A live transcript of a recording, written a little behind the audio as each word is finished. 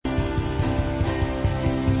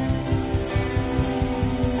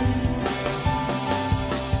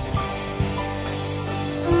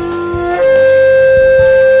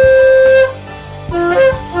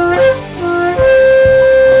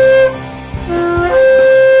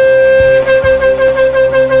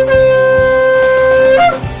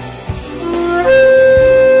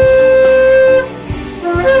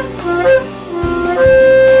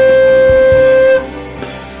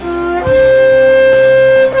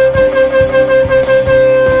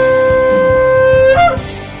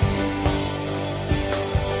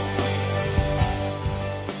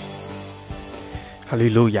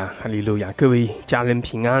路亚，哈利路亚！各位家人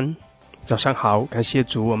平安，早上好，感谢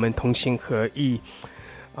主，我们同心合意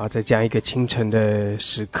在这样一个清晨的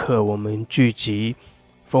时刻，我们聚集，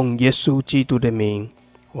奉耶稣基督的名，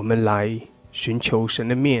我们来寻求神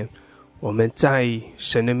的面，我们在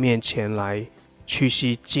神的面前来屈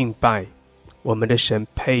膝敬拜。我们的神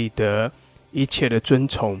配得一切的尊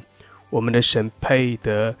崇，我们的神配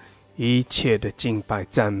得一切的敬拜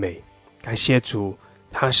赞美。感谢主，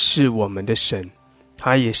他是我们的神，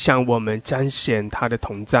他也向我们彰显他的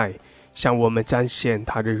同在，向我们彰显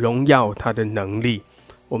他的荣耀，他的能力。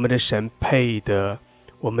我们的神配得，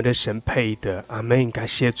我们的神配得。阿们。感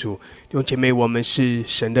谢主，弟兄姐妹，我们是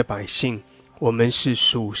神的百姓，我们是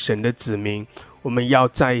属神的子民，我们要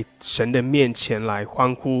在神的面前来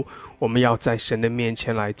欢呼，我们要在神的面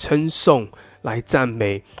前来称颂，来赞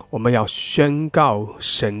美，我们要宣告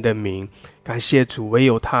神的名。感谢主，唯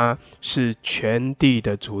有他是全地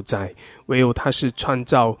的主宰，唯有他是创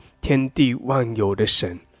造天地万有的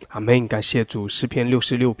神。阿们。感谢主，诗篇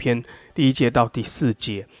66篇第1节到第4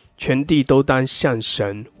节，全地都当向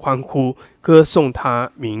神欢呼，歌颂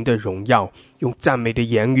他名的荣耀，用赞美的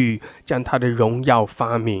言语将他的荣耀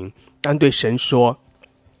发明。当对神说，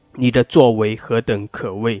你的作为何等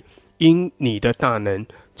可畏，因你的大能，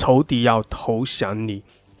仇敌要投降你，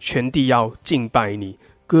全地要敬拜你，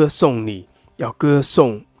歌颂你，要歌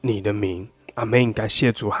颂你的名。阿们。感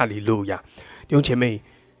谢主，哈利路亚！弟兄姐妹，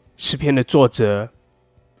诗篇的作者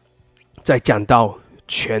在讲到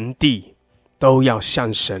全地都要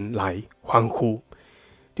向神来欢呼。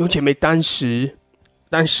弟兄姐妹，当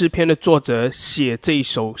诗篇的作者写这一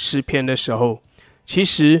首诗篇的时候，其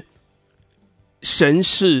实神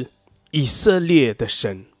是以色列的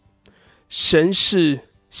神，神是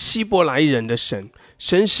希伯来人的神，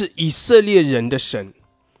神是以色列人的神。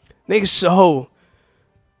那个时候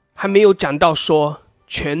还没有讲到说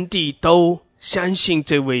全地都相信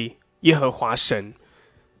这位耶和华神。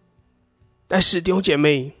但是弟兄姐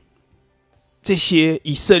妹，这些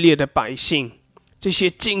以色列的百姓，这些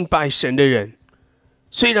敬拜神的人，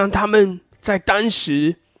虽然他们在当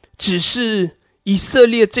时只是以色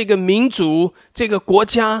列这个民族，这个国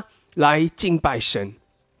家来敬拜神，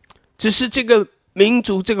只是这个民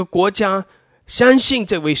族，这个国家相信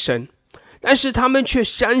这位神，但是他们却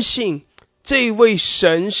相信这位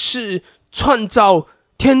神是创造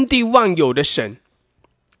天地万有的神。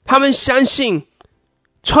他们相信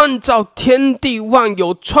创造天地万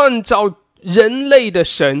有，创造人类的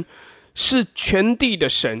神是全地的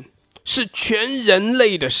神，是全人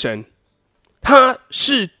类的神，他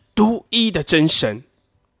是独一的真神，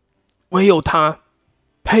唯有他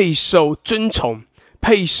配受尊崇，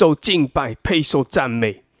配受敬拜，配受赞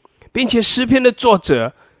美。并且诗篇的作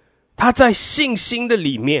者，他在信心的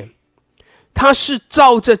里面，他是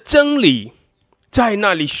照着真理在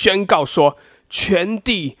那里宣告说，全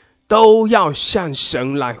地都要向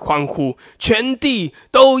神来欢呼，全地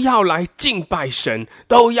都要来敬拜神，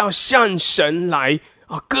都要向神来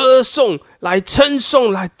歌颂，来称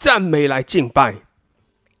颂，来赞美，来敬拜。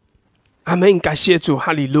阿们。感谢主，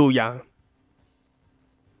哈利路亚！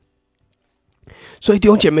所以弟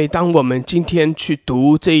兄姐妹，当我们今天去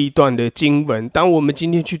读这一段的经文，当我们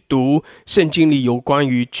今天去读圣经里有关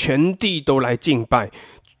于全地都来敬拜，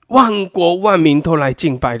万国万民都来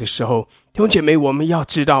敬拜的时候，弟兄姐妹，我们要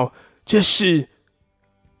知道，这是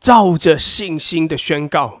照着信心的宣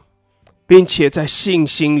告，并且在信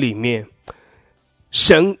心里面，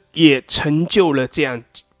神也成就了这样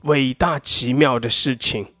伟大奇妙的事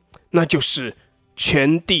情，那就是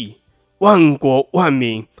全地万国万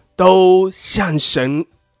民都向神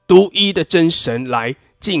独一的真神来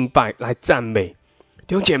敬拜，来赞美。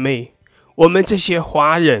弟兄姐妹，我们这些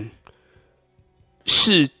华人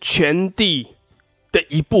是全地的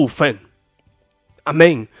一部分。阿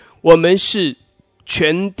们。我们是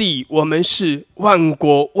全地，我们是万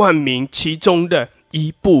国万民其中的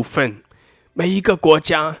一部分。每一个国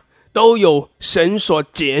家都有神所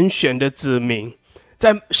拣选的子民，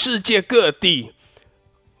在世界各地，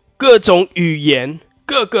各种语言，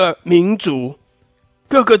各个民族，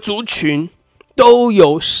各个族群，都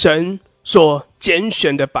有神所拣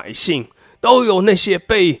选的百姓，都有那些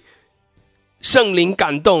被圣灵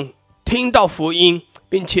感动，听到福音，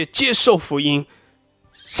并且接受福音，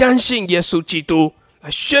相信耶稣基督，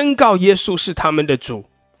来宣告耶稣是他们的主。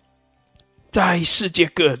在世界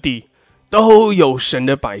各地都有神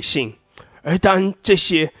的百姓，而当这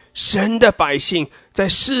些神的百姓在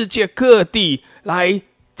世界各地来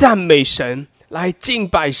赞美神，来敬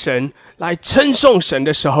拜神，来称颂神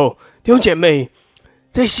的时候，弟兄姐妹，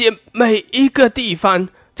这些每一个地方，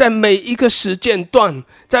在每一个时间段，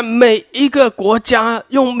在每一个国家，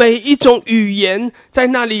用每一种语言在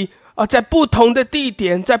那里在不同的地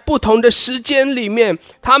点，在不同的时间里面，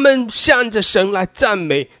他们向着神来赞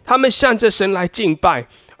美，他们向着神来敬拜，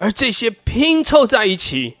而这些拼凑在一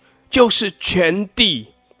起，就是全地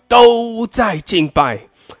都在敬拜，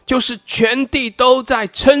就是全地都在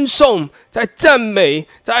称颂，在赞美，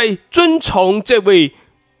在尊崇这位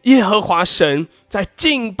耶和华神，在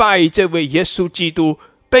敬拜这位耶稣基督，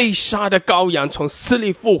被杀的羔羊从死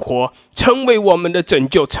里复活，成为我们的拯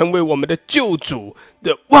救，成为我们的救主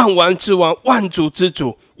的万王之王，万主之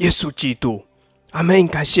主耶稣基督。阿们，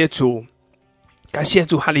感谢主，感谢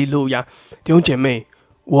主，哈利路亚。弟兄姐妹，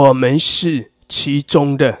我们是其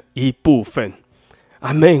中的一部分。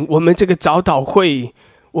阿们，我们这个早祷会，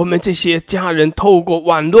我们这些家人透过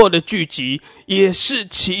网络的聚集，也是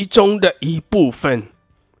其中的一部分。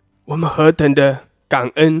我们何等的感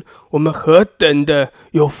恩，我们何等的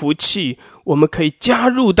有福气，我们可以加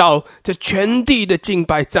入到这全地的敬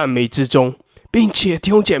拜赞美之中，并且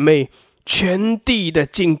弟兄姐妹，全地的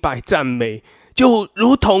敬拜赞美就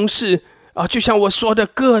如同是就像我说的，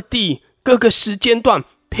各地各个时间段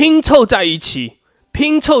拼凑在一起，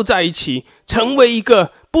成为一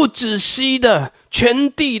个不止息的全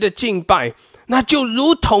地的敬拜，那就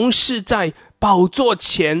如同是在宝座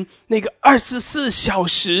前那个24小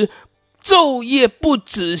时昼夜不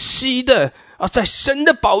止息的在神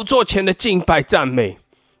的宝座前的敬拜赞美。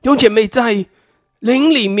弟兄姐妹，在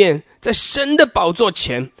灵里面，在神的宝座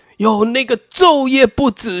前有那个昼夜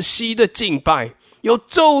不止息的敬拜，有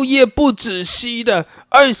昼夜不止息的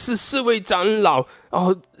24位长老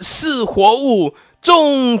4活物，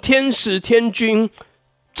众天使天君，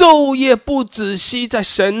昼夜不止息在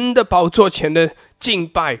神的宝座前的敬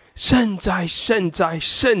拜。圣哉，圣哉，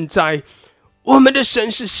圣哉！我们的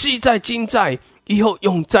神是昔在今在以后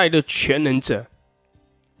永在的全能者。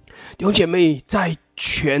弟兄姐妹，在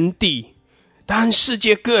全地，当然世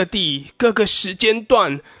界各地各个时间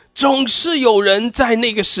段，总是有人在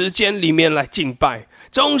那个时间里面来敬拜，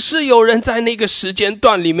总是有人在那个时间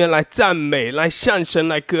段里面来赞美，来向神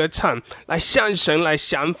来歌唱，来向神来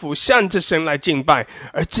降服，向着神来敬拜。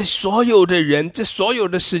而这所有的人，这所有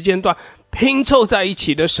的时间段拼凑在一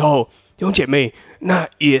起的时候，弟兄姐妹，那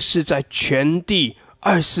也是在全地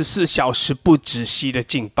24小时不止息的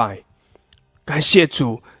敬拜。感谢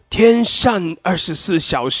主，天上24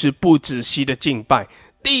小时不止息的敬拜，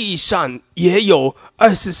地上也有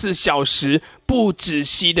24小时不止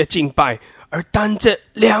息的敬拜。而当这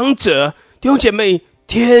两者，弟兄姐妹，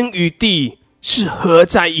天与地是合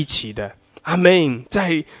在一起的。阿们。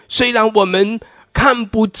虽然我们看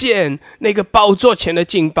不见那个宝座前的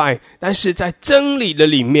敬拜，但是在真理的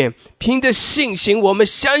里面，凭着信心，我们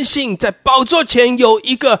相信在宝座前有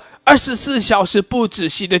一个24小时不止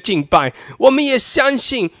息的敬拜。我们也相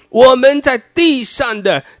信我们在地上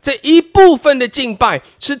的这一部分的敬拜，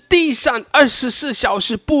是地上24小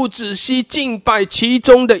时不止息敬拜其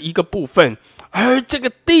中的一个部分。而这个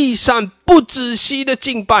地上不止息的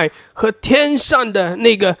敬拜和天上的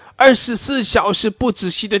那个24小时不止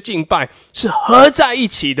息的敬拜是合在一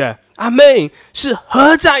起的。阿们，是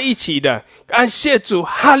合在一起的。感谢主，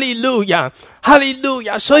哈利路亚，哈利路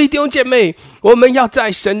亚。所以弟兄姐妹，我们要在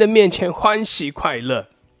神的面前欢喜快乐，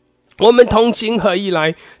我们同心合意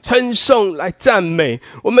来称颂，来赞美，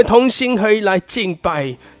我们同心合意来敬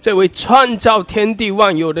拜这位创造天地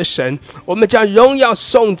万有的神。我们将荣耀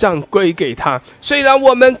颂赞归给他。虽然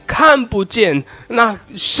我们看不见那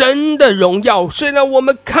神的荣耀，虽然我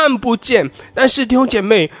们看不见，但是弟兄姐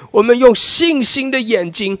妹，我们用信心的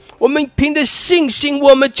眼睛，我们凭着信心，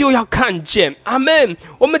我们就要看见。阿们。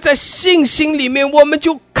我们在信心里面，我们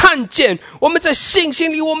就看见，我们在信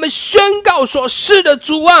心里，我们宣告说，是的，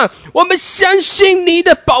主啊，我们相信你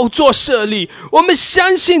的宝座设立，我们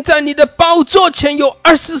相信在你的宝座前有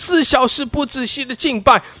24小时不止息的敬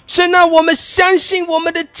拜。神啊，我们相信我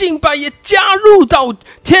们的敬拜也加入到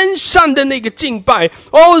天上的那个敬拜，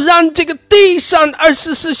让这个地上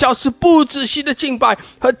24小时不止息的敬拜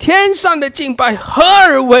和天上的敬拜合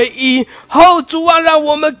而为一。主啊，让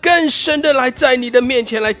我们更深的来在你的面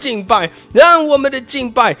前来敬拜，让我们的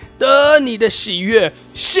敬拜得你的喜悦。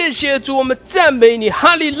谢谢主，我们赞美你，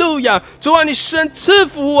哈利路亚。主啊，你神赐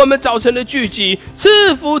福我们早晨的聚集，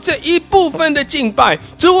赐福这一部分的敬拜。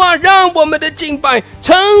主啊，让我们的敬拜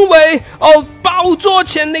成为宝座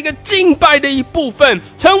前那个敬拜的一部分，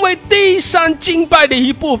成为地上敬拜的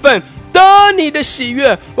一部分，得你的喜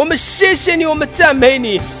悦。我们谢谢你，我们赞美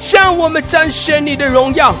你，向我们彰显你的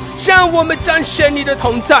荣耀，向我们彰显你的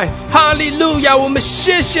同在。哈利路亚，我们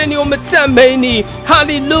谢谢你，我们赞美你。哈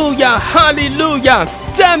利路亚，哈利路亚，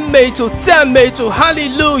赞美主，赞美主，哈利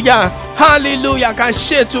路亚，哈利路亚。感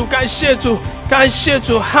谢主，感谢主，感谢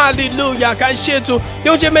主，哈利路亚！感谢主，弟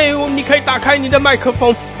兄姐妹，你可以打开你的麦克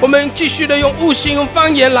风，我们继续的用悟性、用方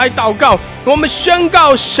言来祷告。我们宣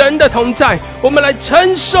告神的同在，我们来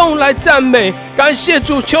称颂、来赞美，感谢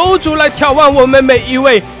主，求主来眺望我们每一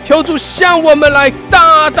位，求主向我们来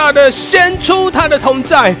大大的显出他的同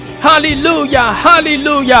在。哈利路亚，哈利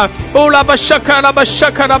路亚！哦拉巴沙卡拉巴沙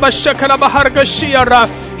卡拉巴沙卡拉巴哈尔西亚拉，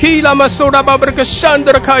希拉马苏拉巴布克山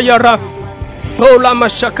德卡亚拉。Oh lama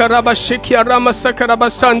shakaraba shikia rama sakaraba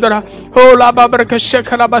sandra. Oh la babaraka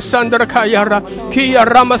shakaraba sandra kayara. Kia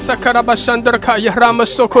rama sakaraba sandra kaya rama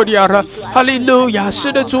sokoriara. 哈利路亚！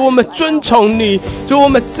是的，主，我们尊崇你，主，我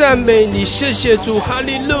们赞美你，谢谢主，哈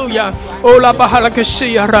利路亚！哦拉巴哈拉克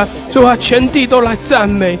西亚拉，主啊，全地都来赞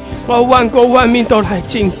美，哦，万国万民都来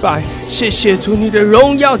敬拜，谢谢主，你的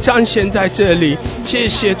荣耀彰显在这里，谢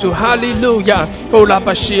谢主，哈利路亚！哦拉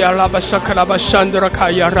巴西亚拉巴萨卡拉巴山德拉卡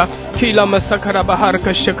亚拉。Kilama sakaraba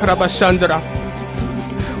harka shakaraba sandra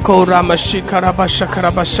Korama shikaraba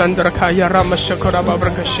shakaraba sandra kaya rama shakaraba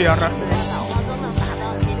brakashiara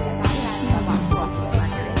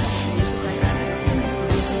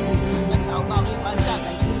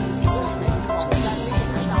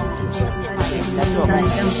我们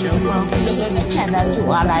向前的主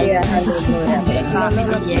啊，来到来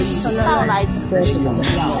来教训我们，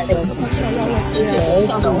来引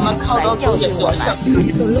导我们，来教训我们，让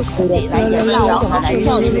我们在海里达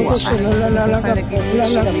到你的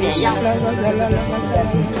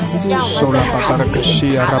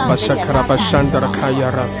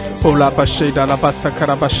爱。Ola bashida la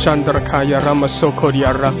basakara bashandra kaya rama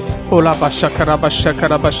sokoriara. Ola bashakara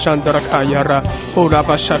bashakara bashandra kayara. Ola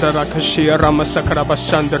bashadara kashia rama sakara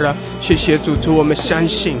bashandra. 谢谢主，主我们相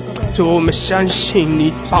信，主我们相信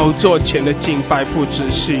你宝座前的敬拜不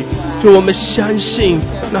止息，主我们相信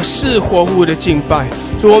那是活物的敬拜，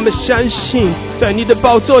主我们相信在你的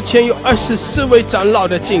宝座前有24位长老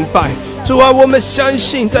的敬拜。主啊，我们相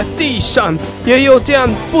信在地上也有这样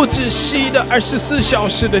不止息的24小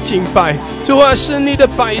时的敬拜。主啊，是你的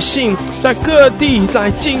百姓在各地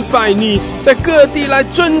来敬拜你，在各地来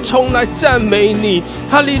尊崇、来赞美你。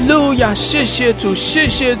哈利路亚！谢谢主，谢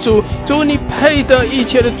谢主，主你配得一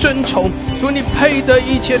切的尊崇，主你配得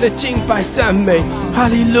一切的敬拜赞美。哈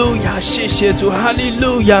利路亚！谢谢主，哈利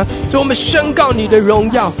路亚！主，我们宣告你的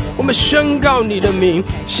荣耀，我们宣告你的名。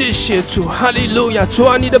谢谢主，哈利路亚！主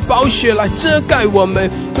啊，你的宝血来遮盖我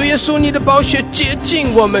们，主耶稣，你的宝血洁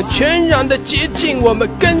净我们，全然的洁净我们，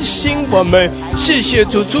更新我们。谢谢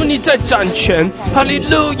主，主你在掌权。哈利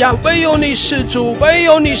路亚！唯有你是主，唯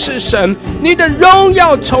有你是神，你的荣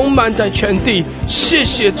耀充满在全地。谢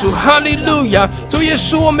谢主，哈利路亚！主耶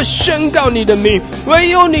稣，我们宣告你的名，唯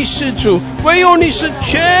有你是主，唯有你是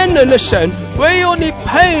全能的神，唯有你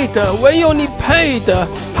配的，唯有你配的。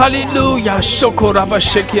哈利路亚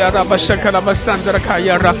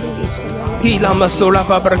！Kilama sola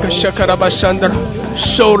babaraka shakaraba shandra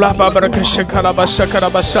sola babaraka shakaraba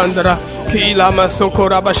shakaraba shandra Kilama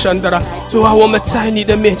sokoraba shandra 主啊，我们在你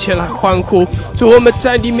的面前来欢呼，主，我们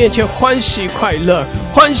在你面前欢喜快乐，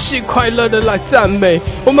欢喜快乐的来赞美，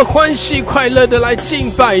我们欢喜快乐的来敬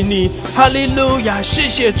拜你。哈利路亚！谢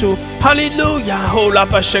谢主，哈利路亚！哦拉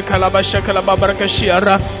巴shakaraba卡拉巴沙卡拉巴巴拉卡西亚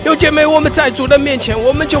拉，有姐妹，我们在主的面前，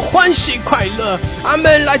我们就欢喜快乐。阿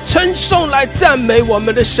门！来称颂，来赞美我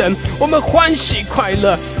们的神，我们欢喜快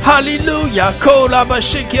乐。哈利路亚！哦拉巴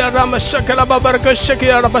西基亚拉马沙卡拉巴巴拉卡西基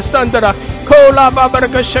亚拉巴桑德拉。Kola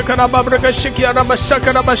babaraka shakara babaraka shikiara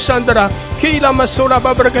basakara bashandra Kila masura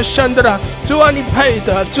babaraka shandra 主啊，你配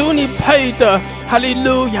的，主你配的，哈利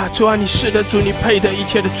路亚！主啊，你是的，主你配的一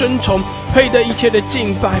切的尊崇，配的一切的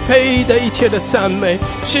敬拜，配的一切的赞美。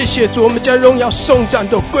谢谢主，我们将荣耀颂赞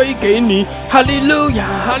都归给你。哈利路亚，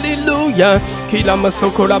哈利路亚。Kila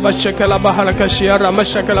masokora bashakala baharaka shiara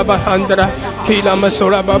mashakala bahandra Kila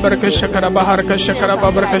masura babaraka shakara baharaka shakara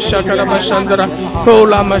babaraka shakara bashandra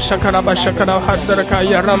Kola mashakara bashakara hadra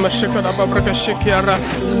kaya rama shakara babaraka shikiara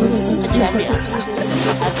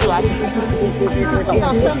主啊，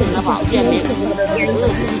到圣灵的宝剑面，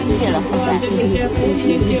亲切的呼唤，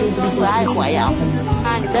慈爱怀摇，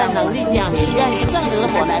啊，你的能力降临，愿圣灵的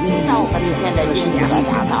火来焚烧我们里面的阴影和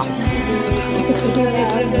打倒。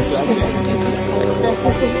就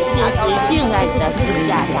是敬在你的十字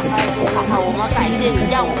架上，啊，我们感谢你，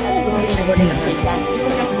让我们谢谢你。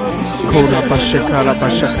Kola bashakala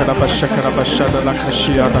bashakala bashakala bashadala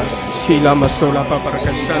kashiara Kilama sola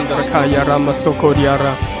babaraka shandra kaya rama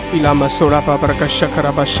sokoriara Ilama sola babaraka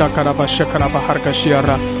shakara bashakala bashakala baharka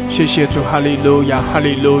shiara 谢谢主，哈利路亚，哈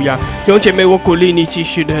利路亚！弟兄姐妹，我鼓励你继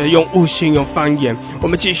续的用悟性，用方言，我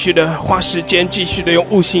们继续的花时间，继续的用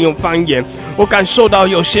悟性，用方言。我感受到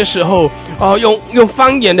有些时候，用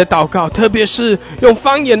方言的祷告，特别是用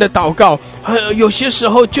方言的祷告，有些时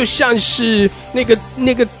候就像是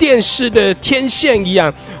那个电视的天线一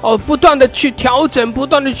样，不断的去调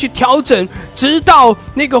整，直到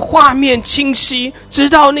那个画面清晰，直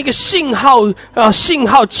到那个信号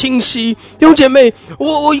清晰。弟兄姐妹，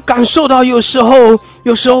我感受到有时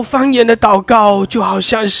候方言的祷告就好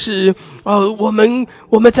像是我们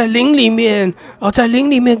在灵里面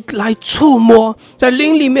来触摸，在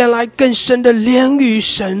灵里面来更深的连于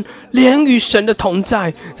神的同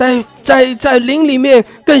在，在灵里面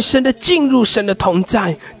更深的进入神的同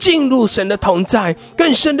在，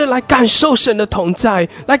更深的来感受神的同在，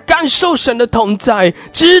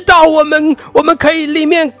直到我们可以里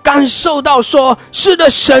面感受到说，是的，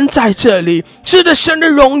神在这里，是的，神的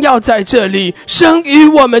荣耀在这里，神与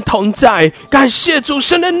我们同在，感谢主，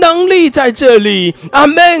神的能力在这里，阿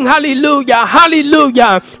们，哈利路亚，哈利路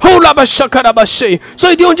亚，呼啦吧沙卡拉巴西。所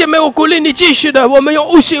以弟兄姐妹，我鼓励你继续的，我们用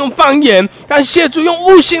悟性，用方言，感谢主，用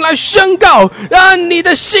悟性来宣告，让你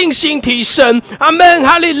的信心提升，阿们，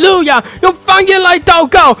哈利路亚，用方言来祷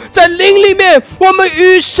告，在灵里面我们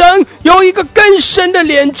与神有一个更深的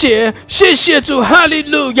连结，谢谢主，哈利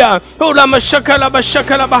路亚，呼啦嘛沙卡拉巴沙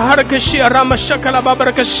卡拉巴哈拉克西亚拉嘛沙卡拉巴巴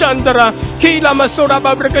拉克山德拉，基拉嘛苏拉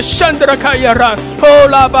巴巴拉克山德拉卡亚拉，呼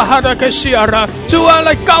啦巴哈拉克西亚拉，主啊，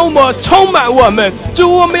来高摩充满我们，主，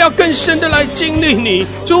我们要更深的来经历你，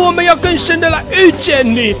主，我们要更深的来遇见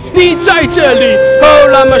你，你在这里，呼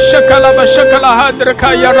啦嘛沙卡拉巴沙卡拉哈德拉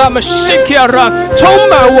卡亚拉嘛西亚拉，充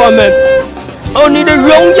满我们。你的荣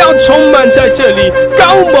耀充满在这里，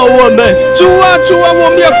高摩我们，主啊，我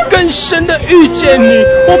们要更深的遇见你，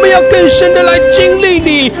我们要更深的来经历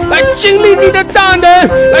你，来经历你的大能，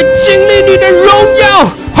来经历你的荣耀。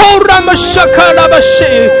Horama shakara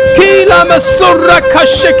bashi, kilama suraka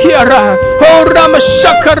shakira, horama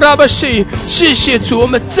shakara bashi。谢谢主，我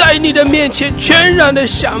们在你的面前全然的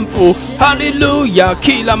降服。哈利路亚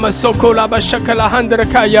 ，kilama sokola bashakala handra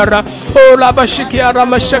kayara, horama shakira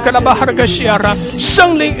mashakala baharka shiara。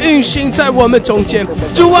圣灵运行在我们中间，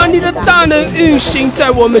主啊，你的大能运行在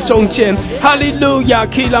我们中间。哈利路亚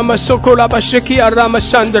 ，kilama sokola bashakira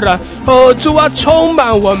mashandra。主啊，充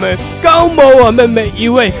满我们，高摩我们每一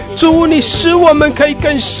位。主，你使我们可以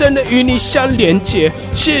更深的与你相连接，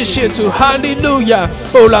谢谢主，哈利路亚。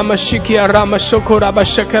哦拉玛西基亚拉玛索库拉巴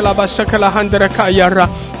沙克拉巴沙克拉汉德拉卡亚拉，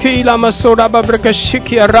基拉玛索拉巴布克西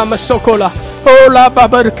基亚拉玛索库拉，哦拉巴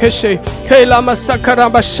布克西，基拉玛萨卡拉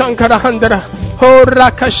巴桑卡拉汉德拉，哦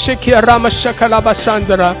拉卡西基亚拉玛沙克拉巴桑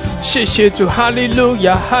德拉，谢谢主，哈利路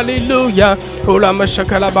亚，哈利路亚。哦拉玛沙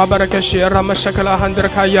克拉巴布克西亚拉玛沙克拉汉德拉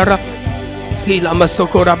卡亚拉。Kilama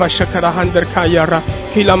sokora bashakara handar kayara,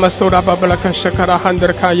 kilama sora babalaka shakara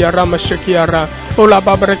handar kayara mashakiara, ola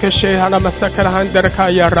babaraka shehara masakara handar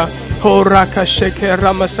kayara, horaka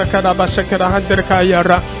shekera masakara bashakara handar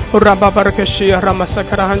kayara, ora babaraka shehara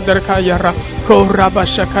masakara handar kayara, hora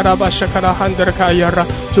bashakara bashakara handar kayara。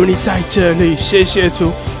主你在这里，谢谢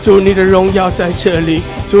主，主你的荣耀在这里，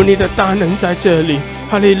主你的大能在这里。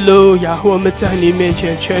哈利路亚！我们在你面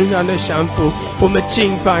前全然的降服，我们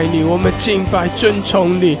敬拜你，我们敬拜尊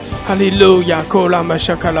崇你。哈利路亚！库拉玛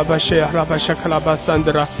沙卡拉巴谢拉巴沙卡拉巴桑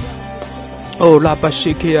德拉，哦拉巴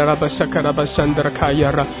西基拉巴沙卡拉巴桑德拉卡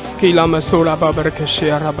亚拉，基拉玛苏拉巴巴克西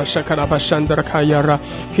拉巴沙卡拉巴桑德拉卡亚拉，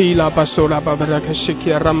基拉巴苏拉巴巴克西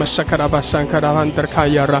基拉玛沙卡拉巴桑卡拉汉德卡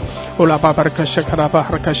亚拉，哦拉巴巴克沙卡拉巴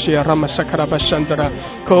哈克西拉玛沙卡拉巴桑德拉。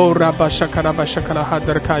Koraba shakara bashakara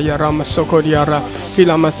hadar kaya rama sokoriara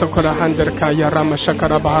hilama sokora handar kaya rama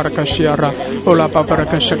shakara baharaka shiara ola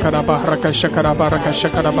babaraka shakara baharaka shakara baraka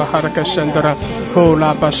shakara baharaka shandara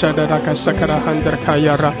ola bashadara shakara handar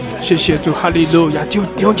kaya ra。谢谢主，哈利路亚！弟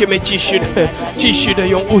兄姐妹继续的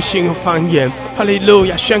用悟性用方言，哈利路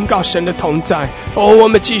亚，宣告神的同在。我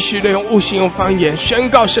们继续的用悟性用方言宣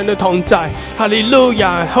告神的同在，哈利路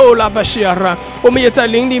亚！后拉巴西亚拉，我们也在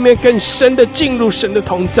灵里面更深的进入神的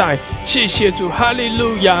同在。谢谢主，哈利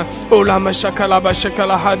路亚！哦拉玛沙卡拉巴沙卡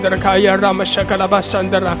拉哈德拉卡亚拉玛沙卡拉巴山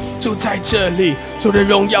德拉，主在这里，主的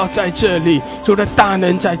荣耀在这里，主的大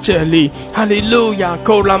能在这里，哈利路亚！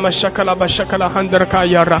哦拉玛沙卡拉巴沙卡拉哈德拉卡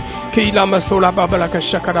亚拉，基拉玛苏拉巴巴拉卡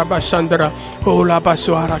沙卡拉巴山德拉，哦拉巴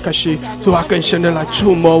苏阿拉卡西，主啊，更深的来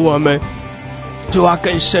触摸我们。主啊，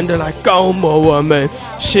更深的来高摩我们，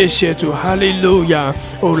谢谢主，哈利路亚。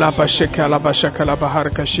哦拉巴什卡拉巴什卡拉巴哈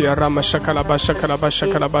卡西亚拉玛什卡拉巴什卡拉巴什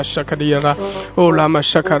卡拉巴什卡利亚拉，哦拉玛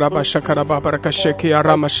什卡拉巴什卡拉巴巴卡什基亚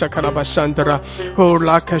拉玛什卡拉巴山德拉，哦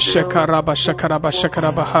拉卡什卡拉巴什卡拉巴什卡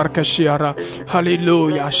拉巴哈卡西亚拉，哈利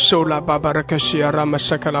路亚。苏拉巴巴卡西亚拉玛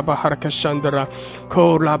什卡拉巴哈卡山德拉，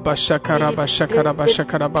哦拉巴什卡拉巴什卡拉巴什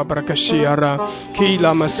卡拉巴巴卡西亚拉，基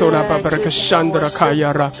拉玛苏拉巴巴卡山德拉卡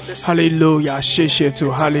亚拉，哈利路亚。谢谢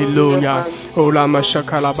主，哈利路亚。哦拉玛什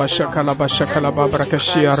卡拉巴什卡拉巴什卡拉巴巴卡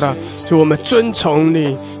西亚拉，主我们尊崇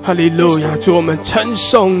你，哈利路亚。主我们称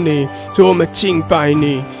颂你，主我们敬拜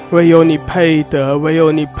你，唯有你配得，唯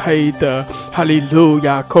有你配得，哈利路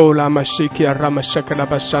亚。哦拉玛西基亚拉玛什卡拉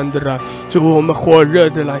巴山德拉，主我们火热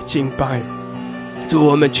的来敬拜，主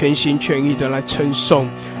我们全心全意的来称颂。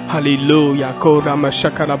哈利路亚，库拉玛沙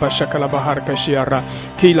卡拉巴沙卡拉巴哈卡西亚拉，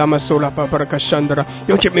基拉玛苏拉巴巴卡山德拉。弟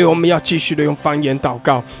兄姐妹，我们要继续的用方言祷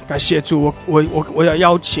告。感谢主，我要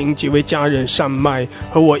邀请几位家人上麦，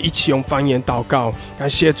和我一起用方言祷告。感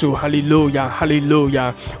谢主，哈利路亚，哈利路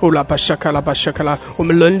亚。乌拉巴沙卡拉巴沙卡拉，我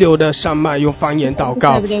们轮流的上麦用方言祷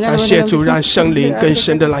告。感谢主，让圣灵更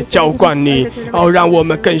深的来浇灌你，让我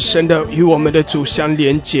们更深的与我们的主相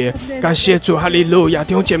连结。感谢主，哈利路亚。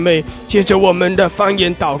弟兄姐妹，接着我们的方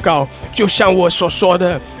言祷告，就像我所说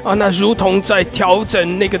的那如同在调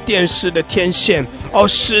整那个电视的天线，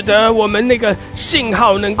使得我们那个信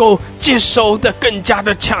号能够接收的更加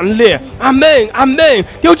的强烈。阿们，阿们。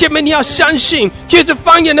弟兄姐妹，你要相信，借着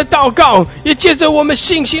方言的祷告，也借着我们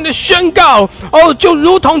信心的宣告，就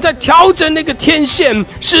如同在调整那个天线，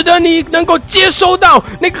使得你能够接收到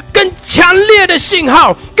那个更强烈的信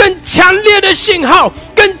号，更强烈的信号，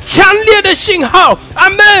更强烈的信号。阿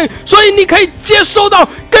们。所以你可以接收到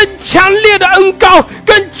更强烈的恩膏，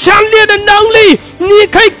更强烈的能力，你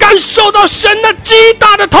可以感受到神的极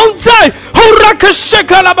大的同在。后拉克谢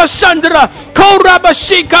卡拉巴山德拉，后拉巴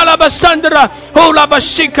西卡拉巴山德拉，后拉巴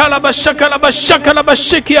西卡拉巴沙卡拉巴沙卡拉巴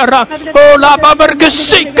西基亚拉，后拉巴巴克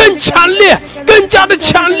西更强烈，更加的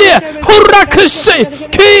强烈。后拉克西，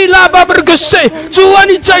基拉巴巴克西，主啊，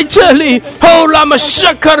你在这里。后拉玛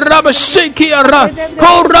沙卡拉巴西基亚拉，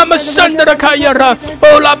后拉玛山德拉卡亚拉，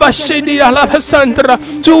后拉巴西利亚拉巴山德拉。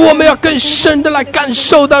主，我们要更深的来感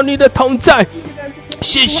受到你的同在。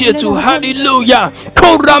谢谢主，哈利路亚。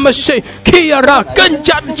扣拉玛西基亚拉更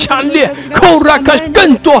加的强烈，扣拉卡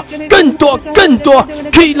更多更多更多。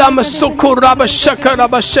基拉玛苏库拉巴沙卡拉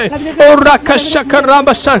巴西，欧拉卡沙卡拉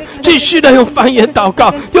巴山，继续的用方言祷告。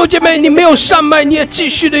弟兄姐妹，你没有上麦，你也继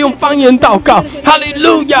续的用方言祷告。哈利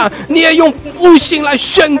路亚，你也用悟性来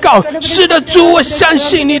宣告。是的，主，我相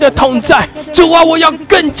信你的同在。主啊，我要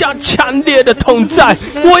更加强烈的同在，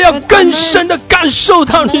我要更深的感受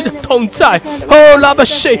到你的同在。拉巴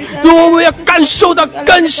西，我要感受到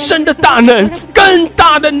更深的大能，更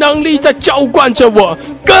大的能力在浇灌着我，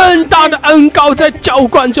更大的恩膏在浇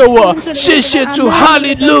灌着我。谢谢主，哈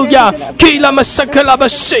利路亚。基拉玛萨克拉巴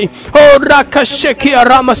西，拉卡谢基亚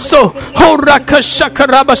拉玛索，拉卡沙克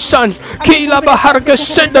拉巴山，基拉巴哈克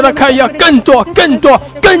塞德拉卡亚，更多更多，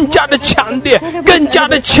更加的强烈，更加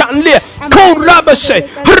的强烈。扣拉巴西，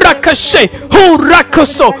拉卡西，拉克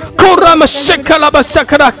索，扣拉玛塞克拉巴萨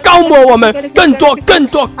克拉，高摩我们更多更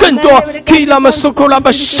多更多。基拉玛苏库拉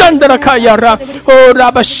巴山德拉卡亚拉，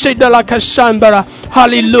拉巴西德拉卡山巴拉。哈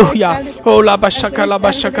利路亚！拉巴沙卡拉巴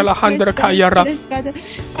沙卡拉汉德卡亚拉，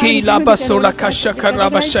基拉巴苏拉卡沙卡拉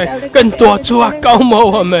巴塞，更多主啊，高摩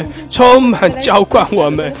我们，充满浇灌我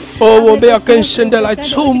们。我们要更深的来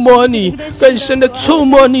触摸你，更深的触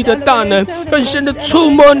摸你的大能，更深的触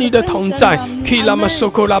摸你的同在。基拉玛苏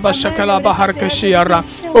库拉巴沙卡拉巴哈卡西亚拉，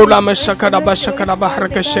拉玛沙卡拉巴沙卡拉巴哈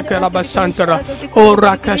卡西卡拉巴山德拉，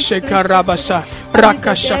拉卡西卡拉巴沙，拉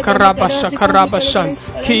卡沙卡拉巴沙卡拉巴山，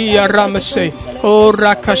基亚拉玛塞。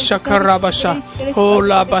Rakasha Karabasha,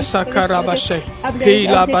 Labasa Karabashe,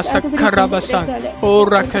 Labasa Karabasa,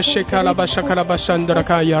 Rakasha Karabasha Karabashandra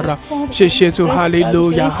Kayara. 谢谢主，哈利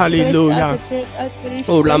路亚，哈利路亚。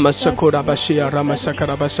Lamasa Korabashia, Ramasa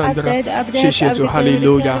Karabashandra。谢谢主，哈利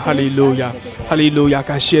路亚，哈利路亚，哈利路亚，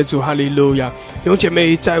感谢主，哈利路亚。弟兄姐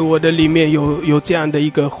妹，在我的里面有这样的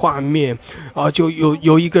一个画面就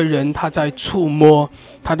有一个人他在触摸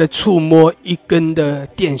一根的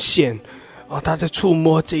电线。他在触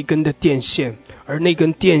摸这根的电线，而那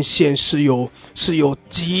根电线是有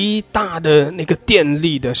极大的那个电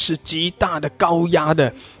力的，是极大的高压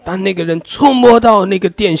的。当那个人触摸到那个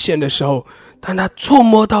电线的时候，当他触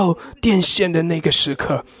摸到电线的那个时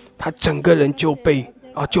刻，他整个人就被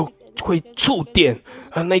就会触电，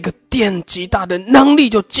那个电极大的能力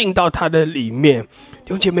就进到他的里面。弟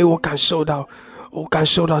兄姐妹，我感受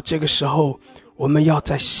到这个时候我们要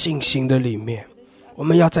在信心的里面。我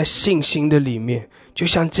们要在信心的里面，就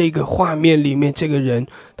像这个画面里面这个人，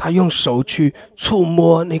他用手去触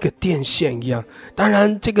摸那个电线一样。当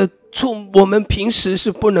然这个我们平时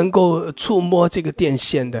是不能够触摸这个电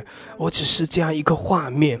线的，我只是这样一个画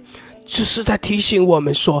面，只是在提醒我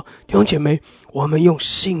们说，弟兄姐妹，我们用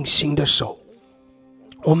信心的手，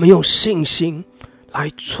我们用信心来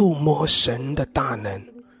触摸神的大能，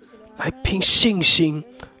来凭信心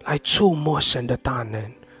来触摸神的大能。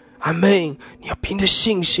阿们，你要凭着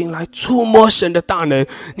信心来触摸神的大能，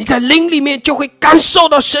你在灵里面就会感受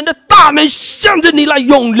到神的大能向着你来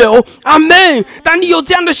涌流。阿们，当你有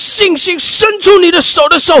这样的信心伸出你的手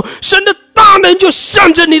的时候，神的大能就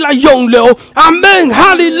向着你来涌流。阿们，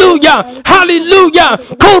哈利路亚，哈利路亚。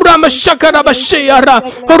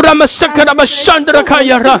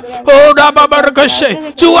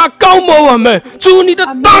主啊，高摩我们，主你的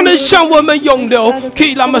大能向我们涌流。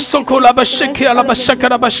弟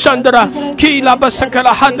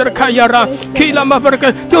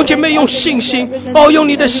兄姐妹，用信心用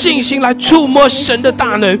你的信心来触摸神的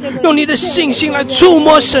大能，用你的信心来触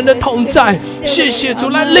摸神的同在。谢谢主，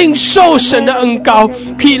来领受神的恩膏。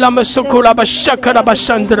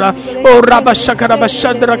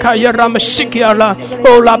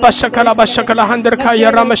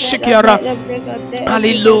哈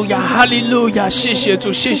利路亚，哈利路亚，谢谢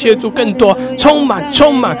主，谢谢主，更多充满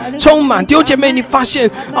充满充满。弟兄姐妹，你发现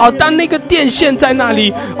当那个电线在那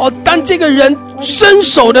里当这个人伸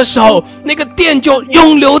手的时候，那个电就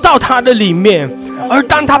涌流到他的里面，而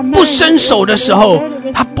当他不伸手的时候，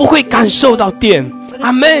他不会感受到电。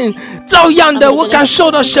阿们。照样的，我感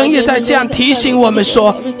受到神也在这样提醒我们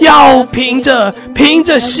说，要凭着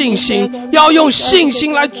信心，要用信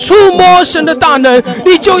心来触摸神的大能，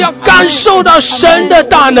你就要感受到神的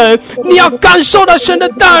大能，你要感受到神的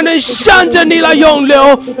大能向着你来涌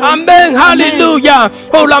流。阿们，哈利路亚。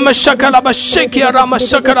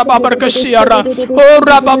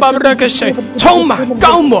充满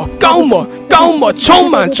高摩高摩高摩，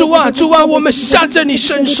充满主啊主啊，我们向着你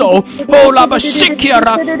伸手。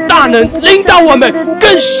大能领导我们，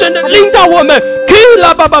更深的领导我们。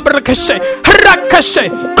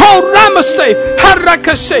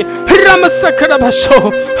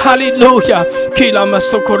哈利路亚。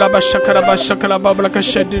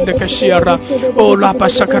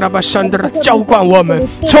浇灌我们，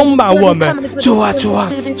充满我们。主啊主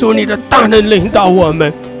啊，主你的大能领导我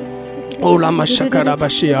们。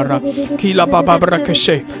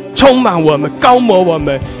充满我们，高摩我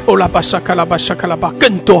们。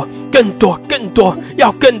更多更多更多，要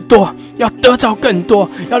更多，要得着更多，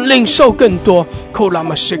要领受更多。更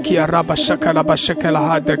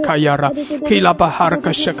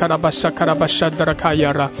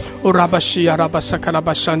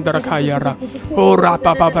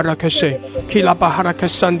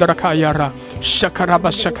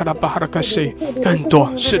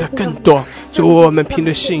多，是的，更多。主，我们凭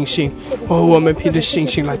着信心，我们凭着信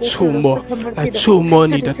心来触摸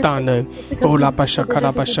你的大能。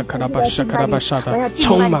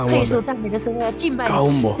充满我们，高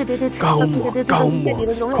摩高摩高摩。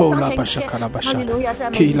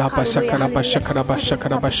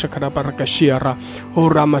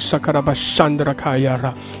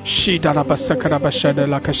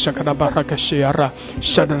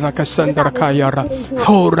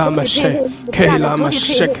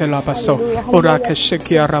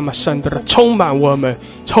充满我们，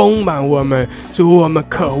充满我们。主，我们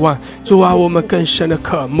渴望，主啊，我们更深的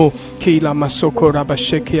渴慕。谢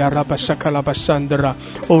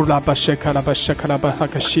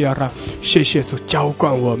谢主浇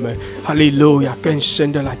灌我们，哈利路亚，更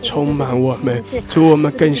深的来充满我们。主，我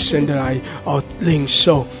们更深的来领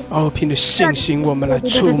受，凭着信心我们来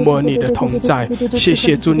触摸你的同在。谢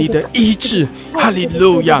谢主你的医治，哈利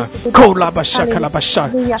路亚。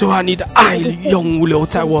主啊，你的爱永留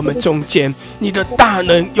在我们中间，你的大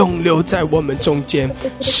能永留在我们中间。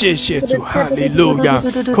谢谢主，哈利路亚。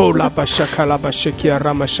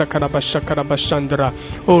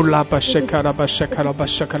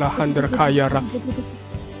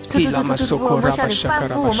Kila masokora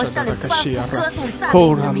bashakara bashakara kashiara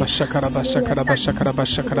kora mashakara bashakara bashakara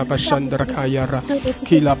bashakara bashandara kayara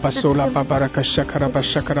kila basola babaraka shakara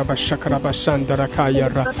bashakara bashakara bashandara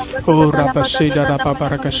kayara ora bashida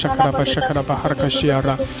babaraka shakara bashakara baharaka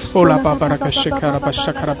shiara ola babaraka shakara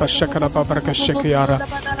bashakara babaraka shiara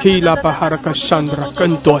kila baharaka shandra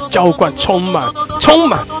更多浇灌充满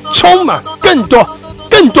更多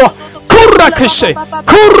Kurakashe,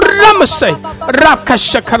 Kuramase,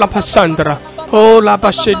 Rakashakala Pasandra, O la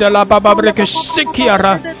Bashida la Bababrika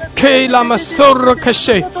Sikiara, Kela Masura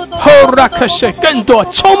Kashe, 哦拉克西，更多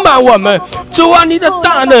充满我们。主啊，你的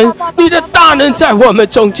大能，你的大能在我们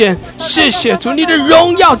中间。谢谢主，你的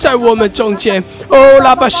荣耀在我们中间。哦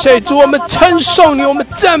拉巴西，主，我们称颂你，我们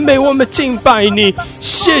赞美，我们敬拜你。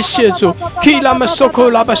谢谢主。基拉玛索库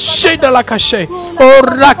拉巴西的拉克西，哦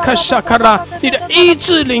拉克沙卡拉，你的医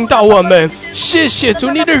治领导我们。谢谢主，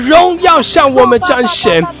你的荣耀向我们彰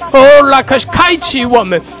显。哦拉克，开启我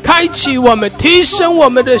们，开启我们，提升我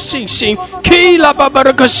们的信心。基拉巴巴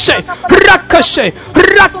拉克西，拉克西，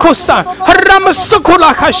拉克萨，拉玛索库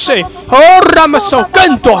拉克西，哦拉玛索，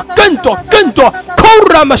更多，更多，更多，库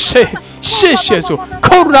拉玛西。谢谢主，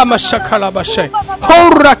库拉玛沙卡拉巴西，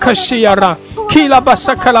哦拉克西亚拉。Kila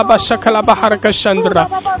basakala basakala baharaka shandra,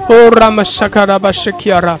 orama sakala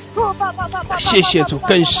bashakiara。谢谢主，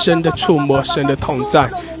更深的触摸神的同在，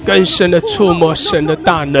更深的触摸神的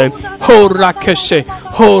大能。Horakashe,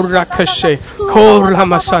 Horakashe,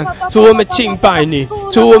 Horamasan。主，我们敬拜你，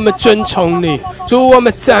主，我们尊崇你，主，我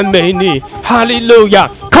们赞美你。哈利路亚。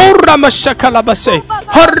Horamasakala basay,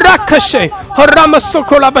 Horakashe,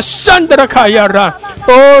 Horamasokola bashandra kayara,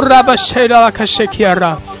 Orabashela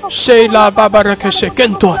kashekiara。谁拉巴巴拉克谁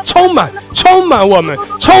更多充满充满我们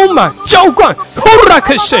充满浇灌呼拉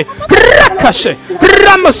克谁拉克谁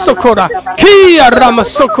拉玛索库拉基亚拉玛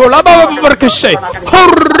索库拉巴巴巴拉克谁呼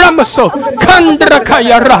拉玛索坎德拉卡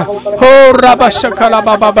亚拉呼拉巴沙卡拉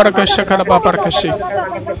巴巴巴拉克沙卡拉巴巴拉克谁。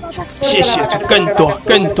谢谢主，更多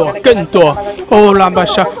更多更多。哦拉巴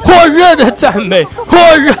沙，火热的赞美，火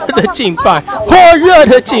热的敬拜，火热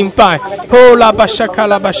的敬拜。哦拉巴沙卡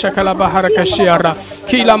拉巴沙卡拉巴哈拉克西亚拉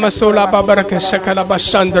Kila masola babaraka sakala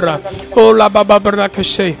bashandra, ola babaraka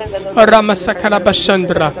she, arama sakala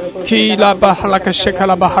bashandra, kila bahalaka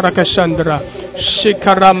shekala baharaka shandra,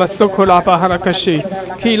 shikarama sokola baharaka she,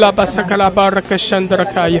 kila basakala baraka shandra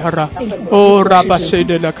kayara, o rabashe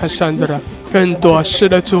de la kashandra。更多，是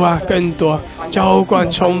的，主啊，更多，浇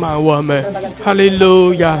灌充满我们，哈利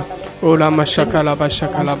路亚。Ulama shakala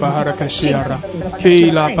bashakala baharaka shiara,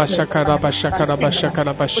 kila bashakala bashakala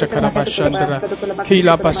bashakala bashakala bashandra,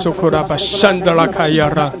 kila basukura bashandra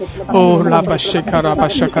kayara, ola bashakala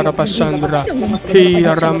bashakala bashandra,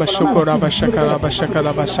 kila ramashukura bashakala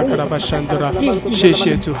bashakala bashakala bashandra。谢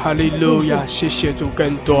谢主，哈利路亚，谢谢主，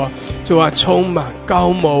更多，主啊，充满高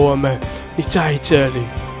摩我们，你在这里，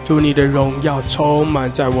主，你的荣耀充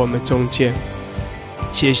满在我们中间。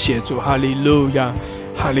谢谢主，哈利路亚。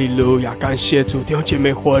哈利路亚，感谢主，弟兄姐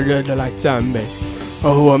妹火热的来赞美。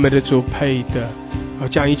我们的主配的，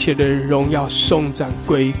将一切的荣耀颂赞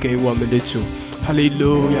归给我们的主。哈利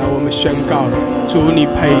路亚，我们宣告了，主你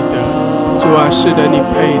配的，主啊，是的，你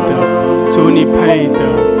配的，主你配的。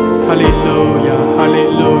哈利路亚，哈利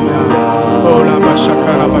路亚。拉巴沙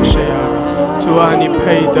卡拉巴谢亚，主啊，你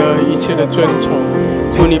配的一切的尊崇，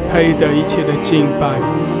主你配的一切的敬拜，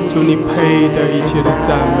主你配的一切的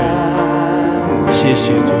赞美。谢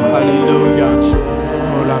谢主，哈利路亚。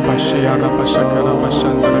拉巴西亚拉巴沙卡拉巴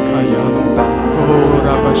山德拉卡亚，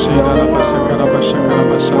拉巴西亚拉巴沙卡拉巴沙卡拉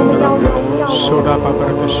巴山德拉，苏拉巴巴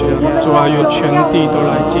拉克西亚。主啊，愿全地都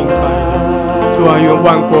来敬拜你，主啊，愿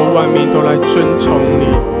万国万民都来尊崇你。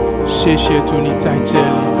谢谢主，你在这里，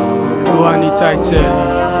主啊，你在这里，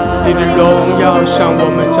你的荣耀向我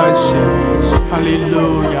们彰显。哈利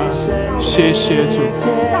路亚，谢谢主，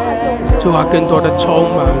主啊，更多的充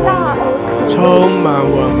满我们。充满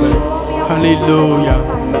我们，哈利路亚！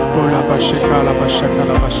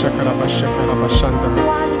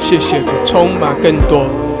谢谢主，充满更多，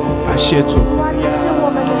感谢主。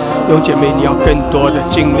弟兄姐妹，你要更多的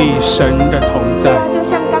经历神的同在，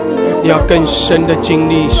你要更深的经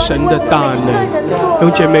历神的大能。弟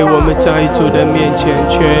兄姐妹，我们在主的面前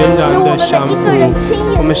全然的降服，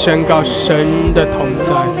我们宣告神的同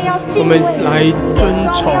在，我们来尊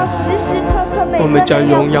崇。我们将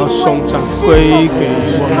荣耀颂赞归给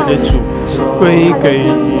我们的主，归给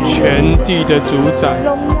全地的主宰，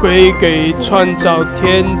归给创造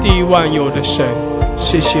天地万有的神。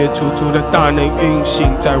谢谢主，主的大能运行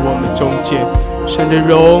在我们中间，神的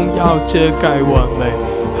荣耀遮盖我们。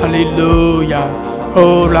哈利路亚！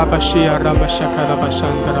哦，拉巴西亚拉巴沙卡拉巴山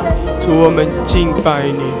德拉，主，我们敬拜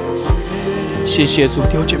你。谢谢主，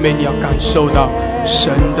弟兄姐妹，你要感受到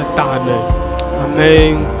神的大能。阿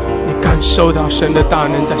们。你感受到神的大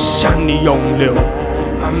能在向你涌流，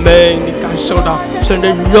阿们！你感受到神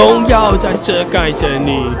的荣耀在遮盖着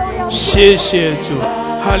你。谢谢主，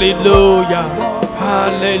哈利路亚，哈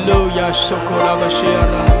利路亚，苏库拉巴西亚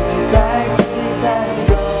拉。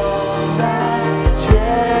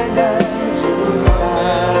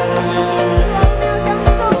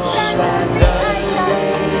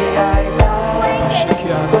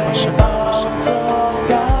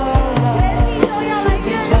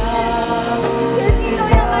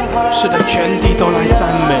全地都来赞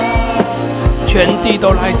美，全地都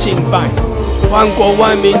来敬拜，万国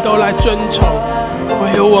万民都来尊崇，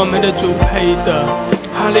唯有我们的主配得。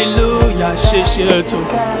哈利路亚，谢谢主，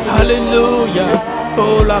哈利路亚，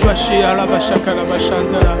哦拉巴西亚拉巴沙卡拉巴山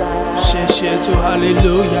德拉，谢谢主，哈利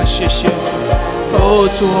路亚，谢谢主，哦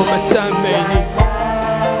主我们赞美你，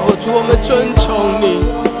哦主我们尊崇你，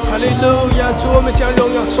哈利路亚，主我们将荣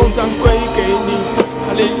耀颂赞归给你，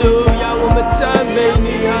哈利路亚，我们赞美你，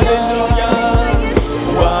哈利路亚，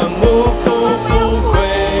万物匍匐跪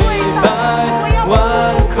拜，万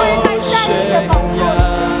口宣扬，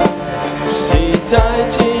喜在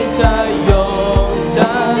今在永在，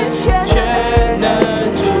全能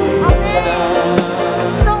主宰，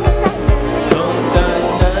颂赞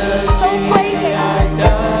能力爱戴，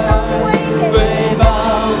瑰宝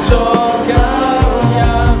中羔羊，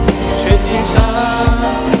全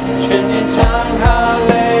地唱哈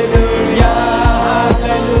利路亚，哈利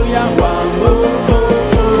路亚，万物匍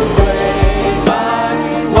匐跪拜，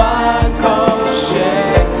万口宣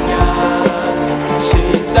扬，喜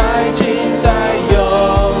在今在永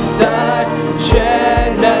在，全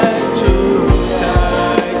能主宰。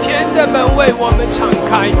天的门为我们敞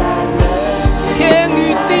开，天与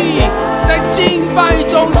地在敬拜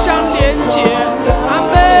中相连结。阿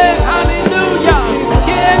们，哈利路亚！天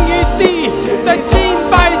与地在敬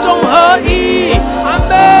拜中合一。阿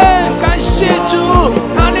们，感谢主，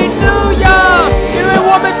哈利路亚！因为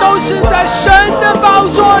我们都是在神的宝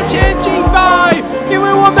座前敬拜，因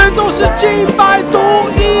为我们都是敬拜独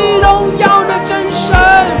一荣耀的真神。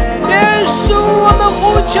耶稣，我们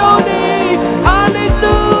呼求你，哈利路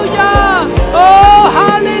亚！哦，哈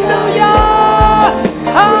利路亚，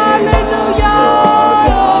哈利路亚！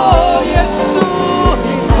哦，耶稣，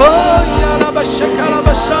哦呀拉巴沙卡拉巴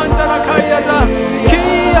山德拉卡亚达，基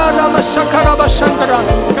亚拉巴沙卡拉巴山德拉，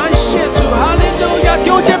感谢主，哈利路亚！弟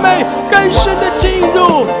兄姐妹，更深的进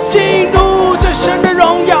入这神的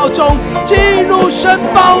荣耀中，进入神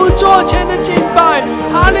宝座前的敬拜，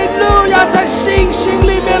哈利路亚！在信心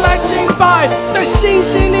里面来敬拜，在信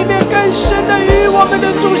心里面更深的与我们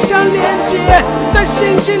的主相连接，在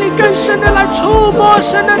信心里更深的来触摸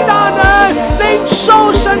神的大能，领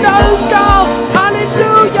受神的恩膏，哈利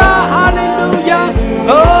路亚，哈利路亚，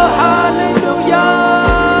哦，哈利路亚，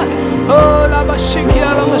哦，拉巴西基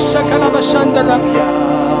亚拉巴沙卡拉巴山德拉，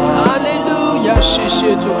哈利路亚，谢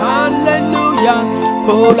谢主，哈利路亚。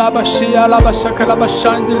哦，拉巴西亚拉巴沙卡拉巴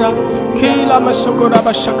山德拉，基拉马索古拉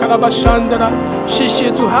巴沙卡拉巴山德拉，谢谢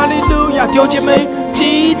主，哈利路亚！弟兄姐妹，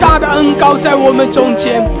极大的恩膏在我们中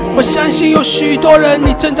间，我相信有许多人，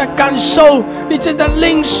你正在感受，你正在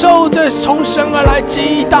领受着从神而来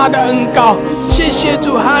极大的恩膏。谢谢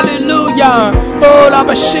主，哈利路亚！哦，拉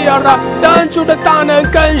巴西亚拉，让主的大能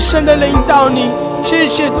更深的领导你。谢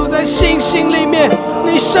谢主，在信心里面，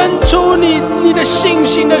你伸出你的信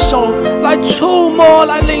心的手来触摸，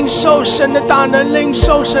来领受神的大能，领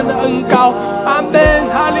受神的恩膏。阿门，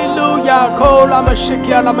哈利路亚！科拉玛西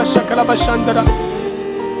基亚拉玛沙卡拉巴山德拉，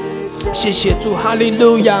谢谢主，哈利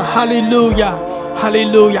路亚，哈利路亚。哈利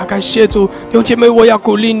路亚，感谢主！弟兄姐妹，我要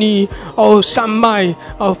鼓励你上麦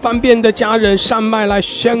方便的家人上麦来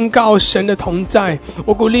宣告神的同在。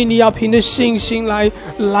我鼓励你要凭着信心来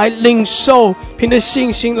领受，凭着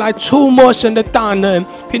信心来触摸神的大能，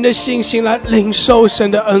凭着信心来领受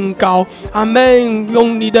神的恩膏。阿们！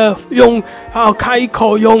用开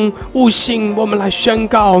口，用悟性，我们来宣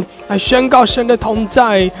告神的同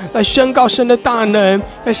在，来宣告神的大能。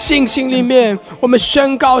在信心里面，我们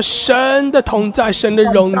宣告神的同在。神的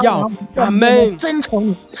荣耀，阿们！尊崇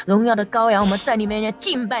你，荣耀的羔羊，我们在你面前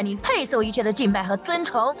敬拜你，配受一切的敬拜和尊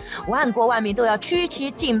崇。万国万民都要屈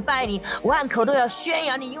膝敬拜你，万口都要宣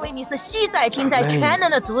扬你，因为你是昔在今在全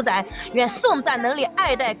能的主宰。愿颂赞能力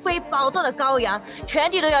爱戴归宝座的羔羊，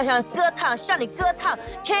全地都要向你歌唱，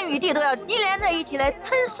天与地都要一连在一起来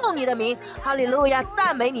称颂你的名。哈利路亚，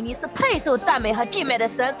赞美你，你是配受赞美和敬拜的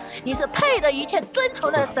神，你是配得一切尊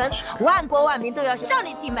崇的神。万国万民都要向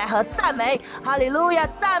你敬拜和赞美。哈利路亚，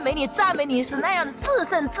赞美你是那样的至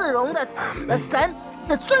圣至荣的神，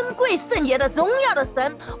是尊贵圣洁的荣耀的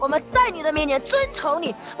神。我们在你的面前尊崇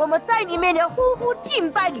你，我们在你面前呼敬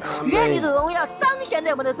拜你。愿你的荣耀彰显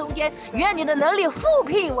在我们的中间，愿你的能力复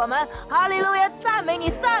辟我们。哈利路亚，赞美你，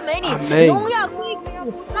荣耀归给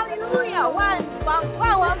你。哈利路亚，万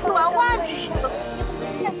王之王，万民之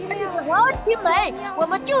王，何其美！我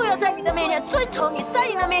们就要在你的面前尊崇你，在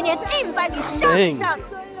你的面前敬拜你，向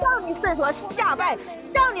你圣所下拜，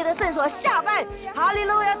向你的圣所下拜。哈利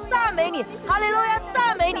路亚，赞美你，哈利路亚，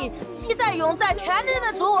赞美你，昔在永在全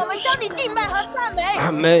能的主，我们向你敬拜和赞美。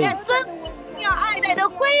阿们。愿尊荣耀爱戴切都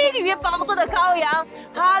归于宝座的羔羊。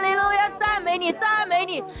哈利路亚，赞美你，赞美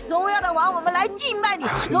你，荣耀的王，我们来敬拜你，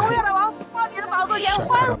荣耀的王，到你的宝座前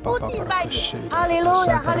欢呼敬拜你。哈利路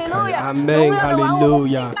亚，哈利路亚，阿门，哈利路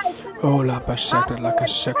亚。哦，拉巴沙的拉卡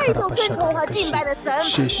沙卡拉巴沙的拉卡沙，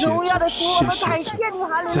谢谢主，谢谢主，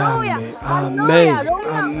赞美，阿门，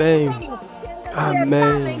阿门，阿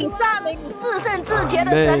门，赞美你至圣至洁的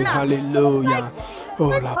神啊！哈利路亚。哦，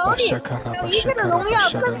拉巴沙卡拉巴沙卡拉巴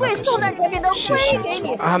沙的拉卡沙，谢谢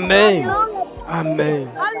主，阿门，阿门，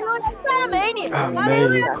哈利路亚，赞美你，阿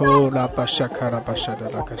门，哦，拉巴沙卡拉巴沙的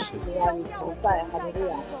拉卡沙。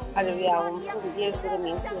哈利路亚，我们奉耶稣的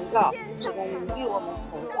名宣告，主啊，你与我们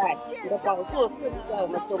同在，你的宝座设立在我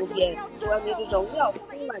们中间，主啊，你的荣耀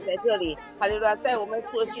充满在这里。哈利路亚，在我们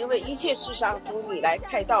所行的一切之上，主你来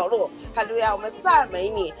开道路。哈利路亚，我们赞美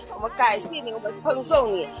你，我们感谢你，我们称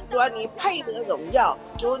颂你。主啊，你配得荣耀，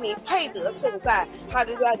主你配得圣赞。哈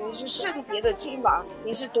利路亚，你是圣洁的君王，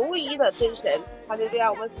你是独一的真神。哈利路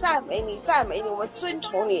亚，我们赞美你，赞美你，我们尊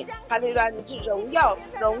崇你。哈利路亚，你是荣耀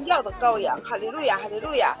的羔羊。哈利路亚，哈利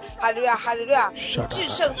路亚，哈利路亚，哈利路亚，你至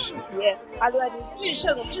圣至洁。哈利路亚，你至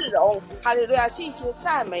圣至荣。哈利路亚，谢谢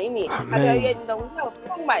赞美你。哈利路亚，愿荣耀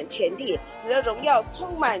充满全地，你的荣耀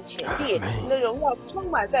充满全地，你的荣耀充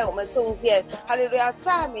满在我们中间。哈利路亚，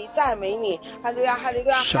赞美赞美你。哈利路亚，哈利路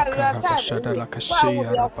亚，哈利路亚，赞美你。万物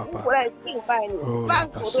都要回来敬拜你，万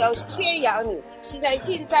国都要宣扬你。现在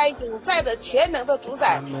尽在永在的全能的主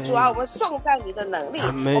宰，主啊，我们颂赞你的能力，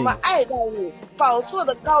我们爱戴你，宝座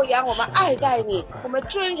的羔羊，我们爱戴你，我们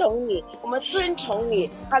尊荣你，我们尊崇你。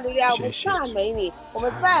哈利路亚，我们赞美你，我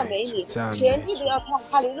们赞美你，全地都要唱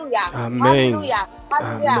哈利路亚，哈利路亚，哈利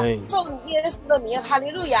路亚，奉耶稣的名，哈利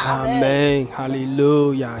路亚，阿门，哈利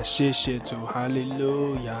路亚，谢谢主，哈利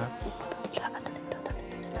路亚。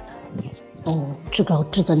哦，至高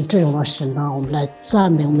至真至荣的神啊，我们来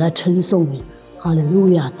赞美，我们来称颂你，哈利路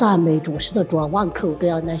亚，赞美主，是的主啊，万口都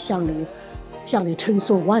要来向你称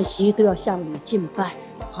颂，万膝都要向你敬拜。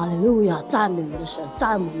哈利路亚，赞美你的神，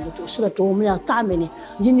赞美你的主，是的主，我们要赞美你，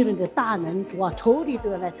因着你的大能，主啊，仇敌都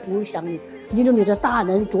要来投降你，因着你的大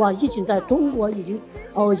能，主啊，疫情在中国已经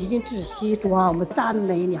窒息，主啊，我们赞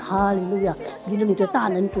美你，哈利路亚，因着你的大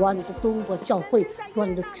能，主啊，你的中国教会，主啊，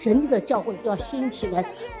你的全体的教会都要兴起来，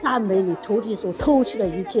赞美你，仇敌所偷去的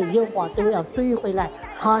一切，耶和华都要追回来，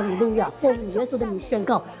哈利路亚，奉耶稣的名宣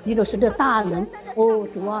告，因着神的大能，哦，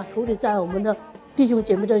主啊，仇敌在我们的弟兄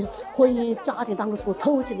姐妹的婚姻家庭当中所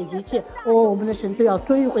偷去的一切，我们的神都要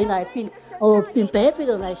追回来，并白白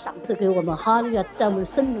的来赏赐给我们。哈利路亚，在我们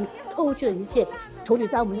生命偷去的一切，求你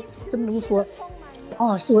在我们生命所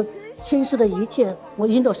轻视的一切，我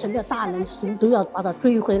因着神的大能，神都要把它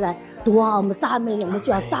追回来。主啊，我们赞美你，我们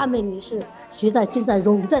就要赞美你是现在正在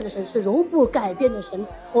永在的神，是永不改变的神。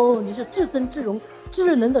哦，你是至真至荣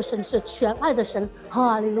至能的神，是全爱的神。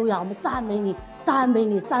哈利路亚，我们赞美你。赞美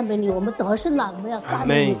你，赞美你，我们得胜了，我们要赞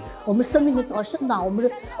美你，我们生命的得胜了，我们的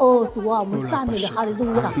主啊，我们赞美你，哈利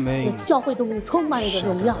路亚，教会中充满你的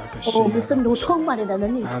荣耀，我们生命中充满你的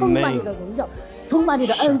能力，充满你的荣耀，充满你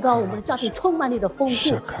的恩膏，我们的家庭充满你的丰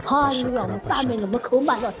富，哈利路亚，我们赞美你，我们口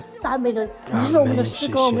满了赞美的，你是我们的诗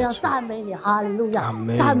歌，我们要赞美你，哈利路亚，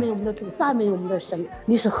赞美我们的主，赞美我们的神，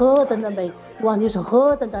你是何等的美，哇，你是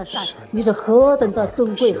何等的善，你是何等的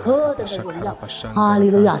尊贵，何等的荣耀，哈利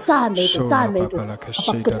路亚，赞美主，赞美主。主，我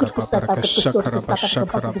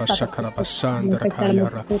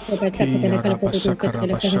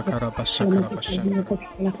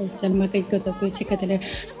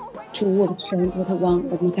们神，我的王，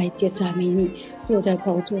我们感谢赞美你，坐在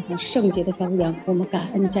宝座上圣洁的羔羊，我们感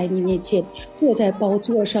恩在你面前，坐在宝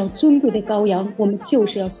座上尊贵的羔羊，我们就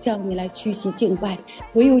是要向你来屈膝敬拜，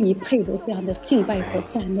唯有你配得这样的敬拜和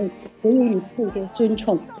赞美，唯有你配得尊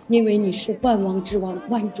崇，因为你是万王之王，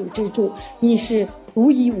万主之主，你是独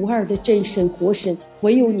一无二的真神活神，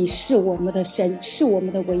唯有你是我们的神，是我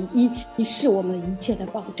们的唯一，你是我们一切的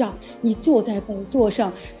保障，你坐在宝座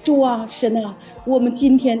上，主啊，神啊，我们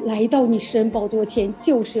今天来到你神宝座前，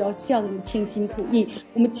就是要向你倾心吐意，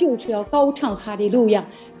我们就是要高唱哈利路亚，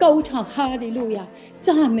高唱哈利路亚，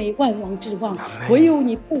赞美万王之王，唯有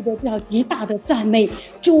你配得这样极大的赞美，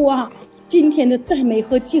主啊，今天的赞美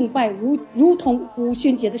和敬拜如同五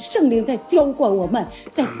旬节的圣灵在浇灌我们，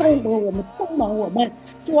在高摩我们，充满我们。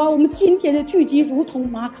主啊，我们今天的聚集如同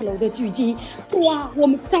马可楼的聚集，主啊，我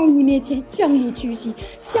们在你面前向你屈膝，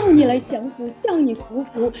向你来降服，向你服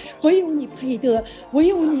服，唯有你配得，唯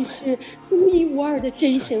有你是独一无二的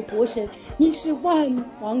真神活神，你是万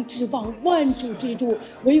王之王，万主之主，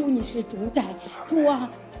唯有你是主宰。主啊，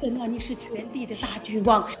神啊，你是全地的大君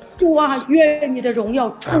王，主啊，愿你的荣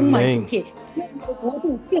耀充满诸天，愿你的国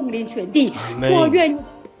度降临全地，主啊，愿你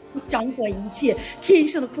掌管一切，天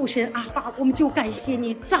上的父神阿爸，我们就感谢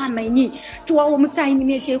你，赞美你。主啊，我们在你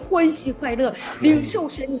面前欢喜快乐，领受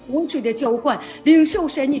神你活水的浇灌，领受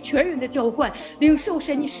神你全人的浇灌，领受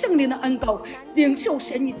神你圣灵的恩膏，领受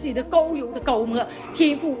神你自己的膏油的膏抹。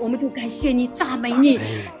天父，我们就感谢你，赞美你。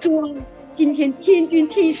主啊，今天天君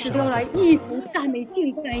天使都要来一同赞美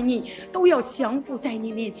敬拜你，都要降服在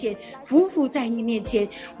你面前，匍匐在你面前。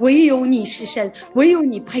唯有你是神，唯有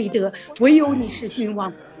你配得，唯有你是君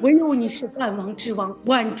王，唯有你是万王之王，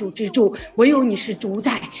万主之主，唯有你是主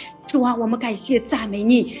宰。主啊，我们感谢赞美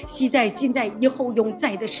你，昔在今在以后永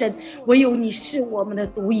在的神，唯有你是我们的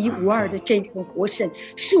独一无二的真神活神，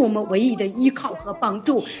是我们唯一的依靠和帮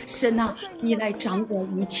助。神啊，你来掌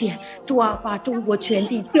管一切。主啊，把中国全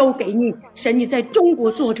地交给你，神你在中国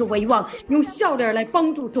坐着为王，用笑脸来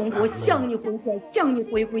帮助中国向你回转，向你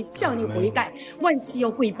回归，向你悔改。万膝要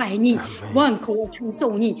跪拜你，万口要称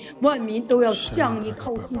颂你，万民都要向你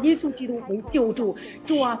靠近耶稣基督为救主。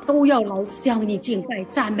主啊，都要来向你敬拜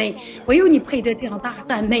赞美，唯有你配得这样大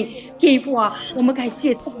赞美。天父啊，我们感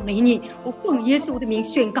谢赞美你，我奉耶稣的名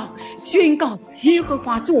宣告耶和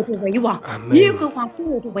华坐着为王，耶和华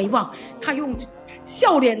坐着为王。他用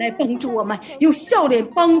笑脸来帮助我们，用笑脸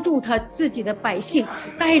帮助他自己的百姓，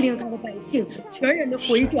带领他的百姓全然的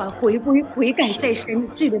回转回归悔改，在神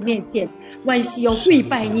自己的面前。万膝要跪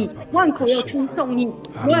拜你，万口要称颂你，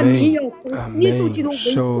万民要奉耶稣基督为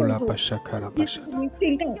救主。耶稣名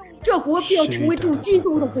宣告，这国必要成为主基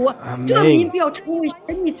督的国，这民必要成为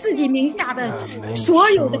神你自己名下的所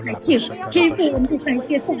有的百姓。天父，我们就感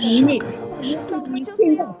谢赞美你，耶稣名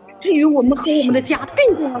宣告，至于我们和我们的家，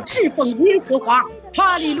必定要侍奉耶和华。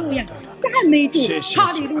哈利路亚，赞美主，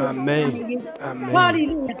哈利路亚，哈利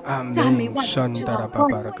路亚，赞美万主之王，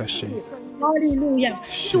哈利路亚。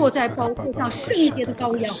坐在宝座上圣洁的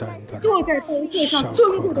羔羊，坐在宝座上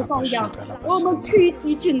尊贵的羔羊，我们屈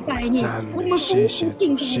膝敬拜你，我们俯伏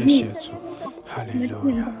敬拜你，我们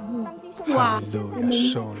敬拜你。主啊，我们在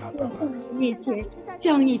你面前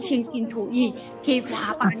向你倾尽吐意，天父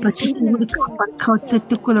阿爸，你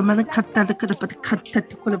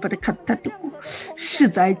是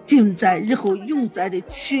在今在日后永在的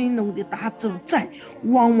群龙的大主宰，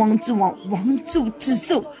王王之王，王主之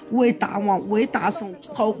主，为大王为大圣，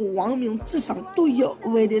超乎王命之上，独有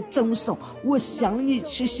为的众神。我向你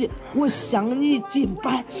屈膝，我向你敬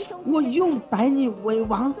拜，我永待你为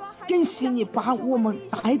王。感谢你把我们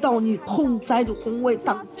带到你同在的宏伟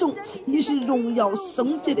当中，你是荣耀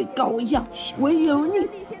圣洁的羔羊，唯有你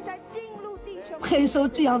配受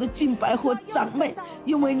这样的敬拜和赞美，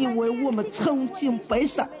因为你为我们曾经悲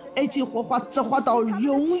伤，而且活化直化到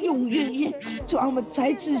永永远远。就让我们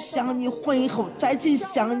再次向你回后，再次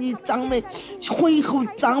向你赞美，回后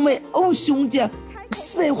赞美。哦，兄弟，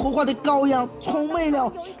死活化的羔羊充满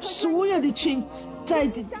了所有的群，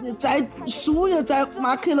在所有在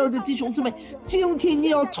马克楼的弟兄姊妹，今天你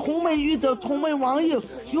要充满宇宙，充满网友，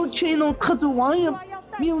用全能克制网友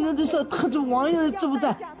命令的时候，克制网友的主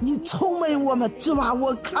宰，你充满我们。主啊，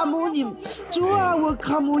我看慕你，主啊，我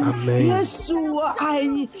看慕你，耶稣，我爱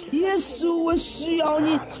你，耶稣，我需要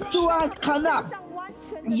你。主啊，看哪，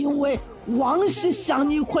因为王是向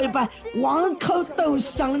你跪拜，王口都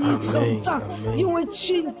向你称赞，因为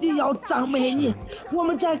群体要赞美你。我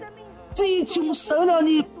们在这一群受了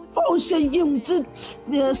你宝血印子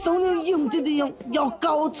受了印子的人要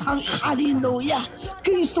高唱哈利路亚，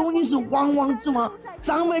给说你是王王之王，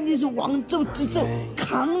赞美你是王主之主。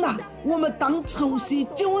看哪，我们当重新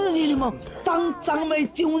进入你的梦，当赞美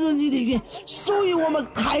进入你的愿，所以我们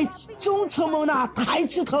抬众城门那抬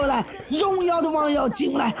起头来，荣耀的王要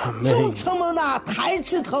进来，众城门那抬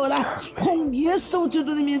起头来，奉耶稣基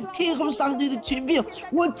督的名，天后上帝的权柄，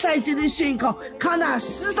我在这里宣告，看那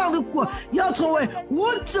世上的国要成为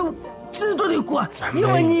我主基督的国，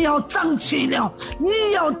因为你要掌权了，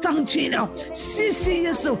你要掌权了。谢谢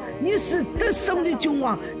耶稣，你是得胜的君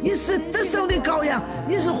王，你是得胜的羔羊，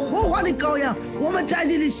你是活化的羔羊。我们在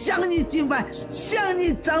这里向你敬拜，向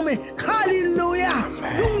你赞美，哈利路亚，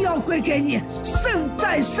荣耀归给你，圣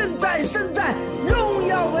在，圣在，圣在，荣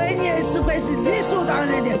耀为你，是会是理所当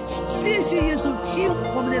然的。谢谢耶稣，听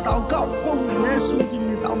我们的祷告，奉耶稣的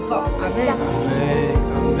名祷告，阿门。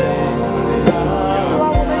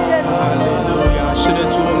哈利路亚，是的，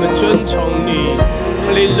主，我们尊崇你。哈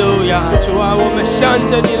利路亚，主啊，我们向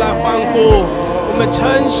着你来欢呼，我们称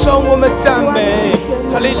颂，我们赞美。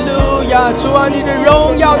哈利路亚，主啊，你的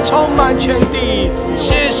荣耀充满全地。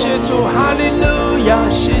谢谢主，哈利路亚，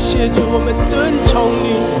谢谢主，我们尊崇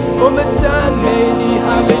你，我们赞美你。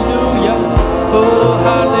哈利路亚，哦，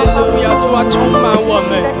哈利路亚，主啊，充满我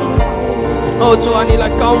们。哦，主啊，你来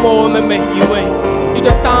高摩我们每一位。你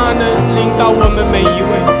的大能领导我们每一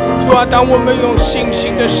位。主啊，当我们用信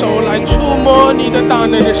心的手来触摸你的大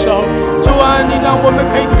能的时候，主啊，你让我们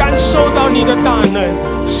可以感受到你的大能。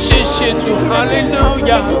谢谢主，哈利路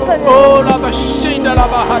亚！哦，拉巴西的拉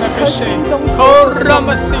巴哈的克西，哦，拉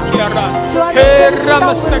巴西基拉，克拉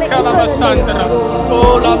巴西卡拉巴山的拉，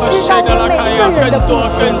哦，拉巴西的拉卡亚，更多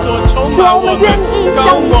充满我们，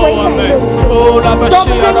高过我们，哦，拉巴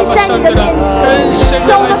西亚拉巴山的拉，更深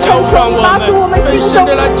的来浇灌我们，更深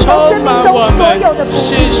的来充满我们。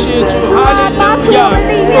谢谢主，哈利路亚！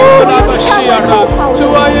哦，拉巴西亚拉，主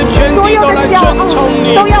啊，愿全地都来尊崇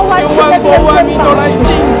你，愿万国万民都来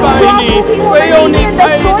敬拜你，唯有你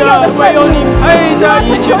配的，唯有你配的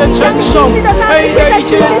一切的称颂，配的一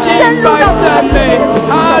切的敬拜赞美，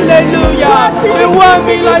哈利路亚！愿万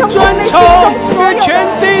民来尊崇，愿全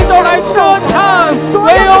地都来歌唱，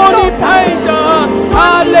唯有你配的，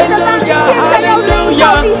哈利路亚，哈利路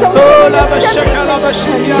亚！哦，拉巴沙卡拉巴西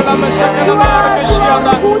亚拉巴沙卡拉巴拉克西亚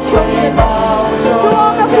拉，呼求你的主，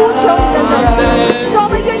我们呼求你的人，主，我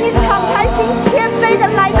们愿意敞开心，谦卑的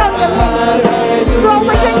来到你的面前，主，我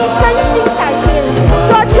们愿意真心改变，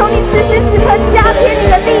主，求你此时此刻加添你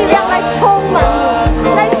的力量来充满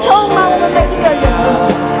我，来充满我们每一个人。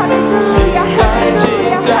哈利路亚，哈利路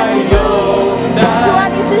亚，哈利路亚！主啊，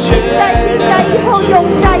你是现在、今在、以后、永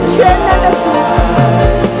在全能的主，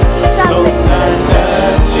赞美你，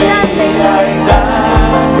赞美你。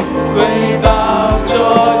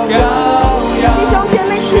弟兄姐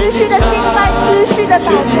妹，持续的敬拜，持续的祷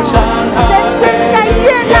告，神正在悦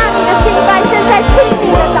纳你的敬拜，正在听你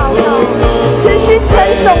的祷告，持续称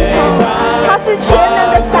颂他，他是全能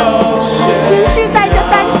的上帝，持续带着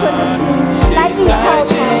单纯的心来依靠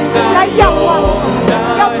他，来仰望他，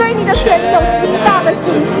要对你的神有极大的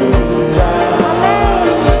信心。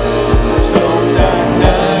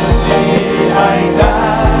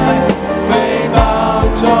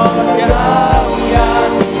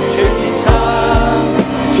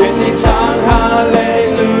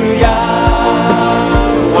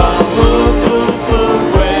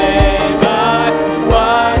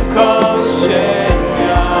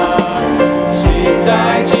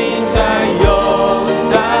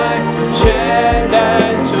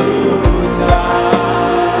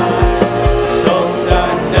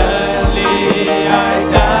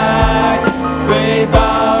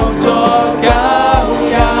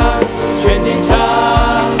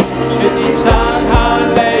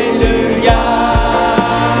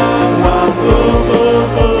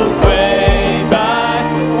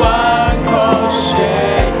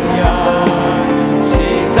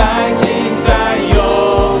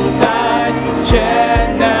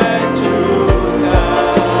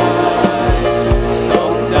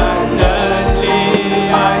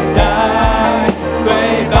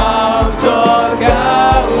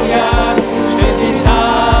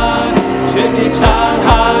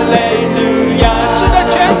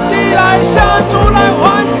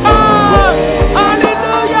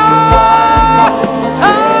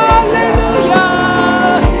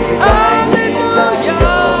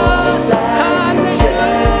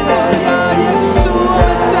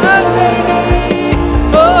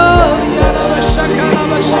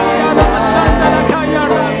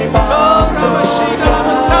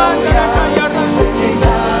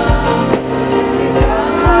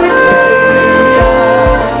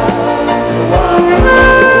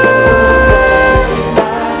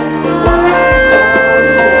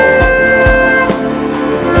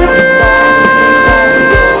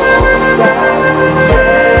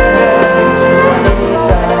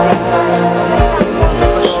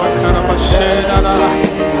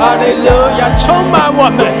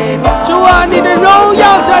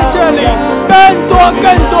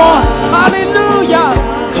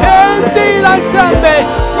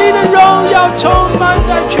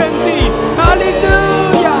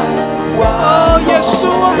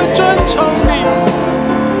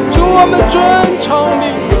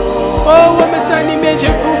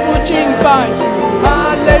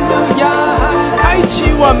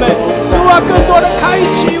阿们。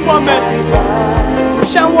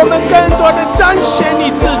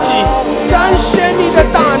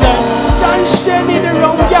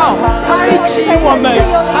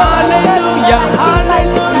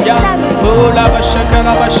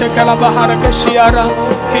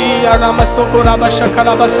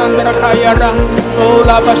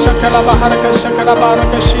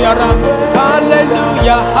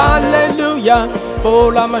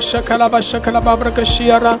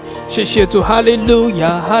谢谢主，哈利路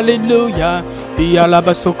亚，哈利路亚。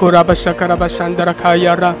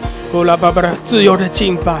自由的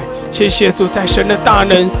敬拜，谢谢主，在神的大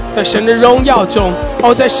能，在神的荣耀中，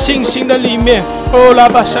在信心的里面，拉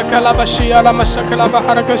巴沙卡拉巴西亚拉玛沙卡拉巴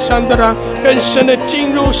哈拉克山德拉，更深的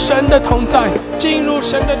进入神的同在，进入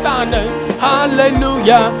神的大能。哈利路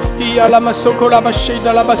亚！伊亚拉玛苏库拉巴西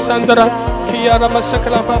达拉巴山德拉，伊亚拉玛沙卡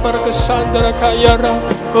拉巴巴拉克山德拉卡亚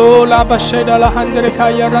拉，拉巴西达拉汉德拉卡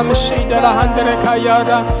亚拉玛西达拉汉德拉卡亚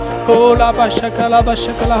拉，拉巴沙卡拉巴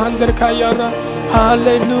沙卡拉汉德拉卡亚拉。哈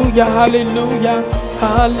利路亚，哈利路亚，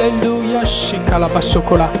哈利路亚！西卡拉巴苏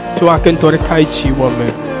库拉，主啊，更多的开启我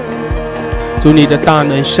们，主你的大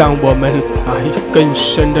能向我们来更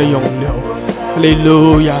深的涌流。哈利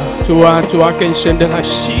路亚！主啊，主啊，更深的来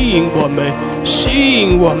吸引我们，吸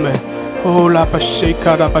引我们。拉巴西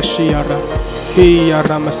卡拉巴西亚拉，嘿呀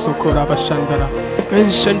拉玛苏库拉巴山德拉，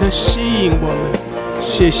更深的吸引我们。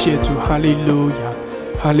谢谢主，哈利路亚，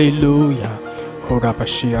哈利路亚。弟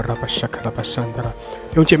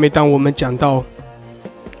兄姐妹，当我们讲到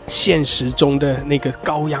现实中的那个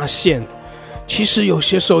高压线，其实有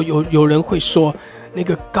些时候有人会说，那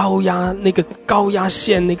个高压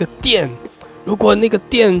线那个电，如果那个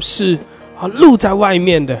电是露在外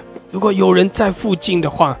面的，如果有人在附近的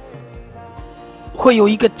话，会有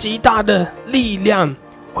一个极大的力量，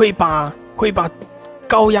会把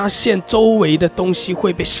高压线周围的东西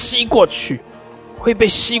会被吸过去，会被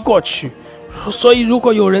吸过去。所以如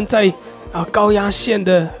果有人在高压线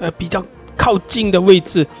的比较靠近的位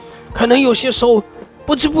置，可能有些时候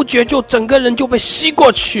不知不觉就整个人就被吸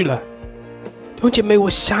过去了。弟兄姐妹，我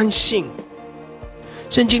相信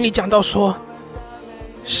圣经里讲到说，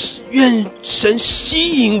愿神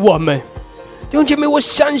吸引我们。弟兄姐妹，我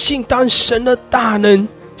相信当神的大能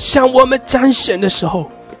向我们彰显的时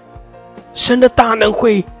候，神的大能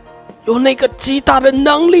会有那个极大的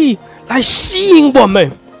能力来吸引我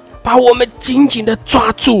们，把我们紧紧的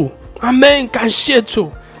抓住。阿们，感谢主。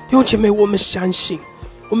弟兄姐妹，我们相信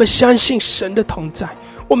神的同在，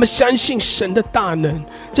我们相信神的大能，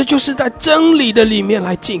这就是在真理的里面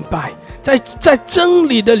来敬拜。在真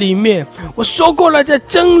理的里面，我说过了，在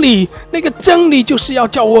真理，那个真理就是要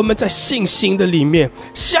叫我们在信心的里面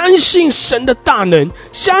相信神的大能，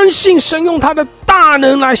相信神用他的大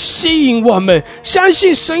能来吸引我们，相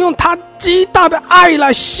信神用他极大的爱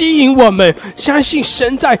来吸引我们，相信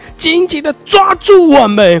神在紧紧的抓住我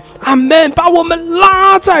们。阿们，把我们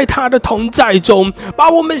拉在他的同在中，把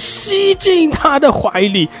我们吸进他的怀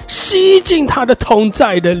里，吸进他的同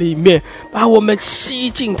在的里面，把我们吸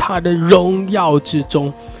进他的荣耀之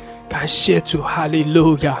中。感谢主，哈利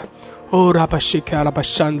路亚！拉巴西卡拉巴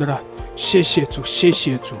山德拉，谢谢主，谢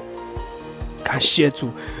谢主，感谢主。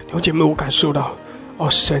弟兄姐妹，我感受到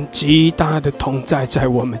神极大的同在在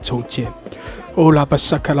我们中间。拉巴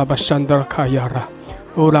萨卡拉巴山德拉卡亚拉，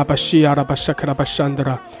拉巴西亚拉巴萨卡拉巴山德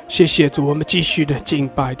拉，谢谢主，我们继续的敬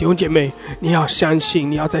拜。弟兄姐妹，你要相信，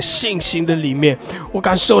你要在信心的里面。我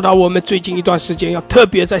感受到我们最近一段时间要特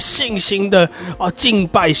别在信心的敬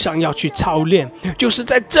拜上要去操练，就是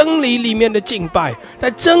在真理里面的敬拜，在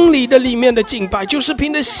真理的里面的敬拜，就是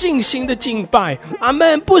凭着信心的敬拜。阿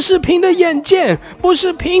们，不是凭着眼见，不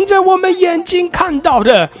是凭着我们眼睛看到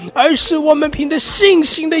的，而是我们凭着信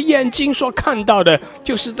心的眼睛所看到的，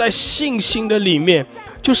就是在信心的里面，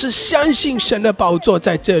就是相信神的宝座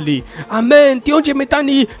在这里。阿们。弟兄姐妹，当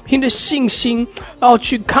你凭着信心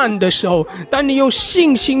去看的时候，当你用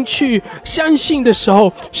信心去相信的时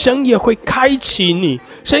候，神也会开启你，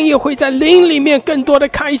神也会在灵里面更多的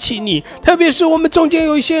开启你。特别是我们中间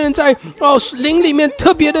有一些人在灵里面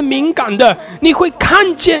特别的敏感的，你会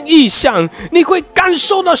看见异象，你会感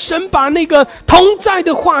受到神把那个同在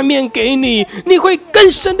的画面给你，你会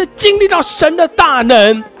更深的经历到神的大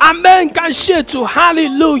能。阿们，感谢主，哈利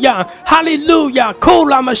路亚，哈利路亚。库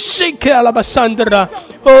拉玛西克拉巴山德拉，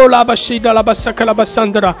拉巴西达拉巴萨克拉巴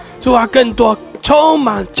山德拉，主啊，更多充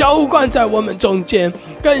满浇灌在我们中间，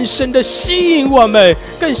更深的吸引我们，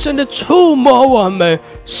更深的触摸我们。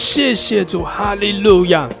谢谢主，哈利路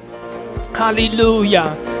亚，哈利路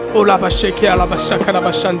亚。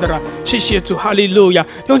谢谢主，哈利路亚。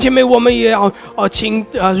弟兄姐妹，我们也要请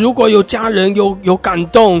如果有家人有感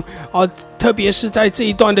动特别是在这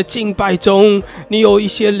一段的敬拜中，你有一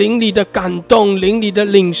些灵里的感动，灵里的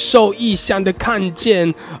领受，异象的看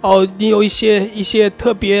见你有一些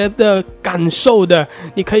特别的感受的，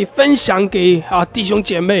你可以分享给弟兄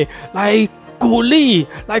姐妹来鼓励，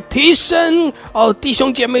来提升弟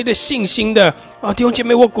兄姐妹的信心的弟兄姐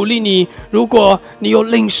妹，我鼓励你，如果你有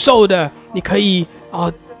领受的，你可以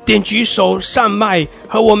点举手上麦，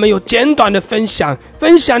和我们有简短的分享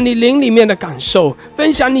你灵里面的感受，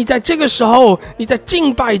分享你在这个时候你在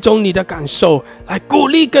敬拜中你的感受，来鼓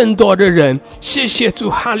励更多的人。谢谢主，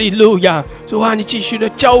哈利路亚！主啊，你继续的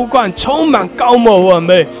浇灌充满高抹我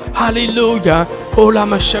们，哈利路亚！哦拉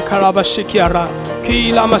玛西卡拉巴西卡拉，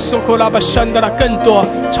基拉玛苏库拉巴山德拉，更多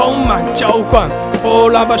充满浇灌。哦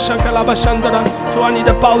拉巴沙卡拉巴山德拉，主啊，你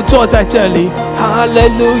的宝座在这里，哈利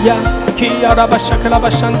路亚！基亚拉巴沙卡拉巴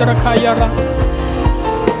山德拉卡亚拉，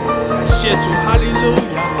感谢主，哈利路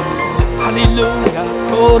亚，哈利路亚！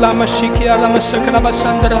哦拉玛西基亚拉玛沙卡拉巴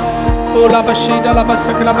山德拉，哦拉巴西达拉巴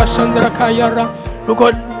沙卡拉巴山德拉卡亚拉。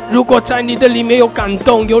如果在你的里面有感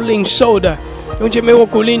动有领受的弟兄姐妹，我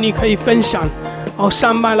鼓励你可以分享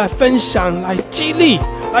上麦来分享，来激励，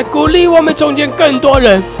来鼓励我们中间更多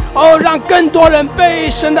人让更多人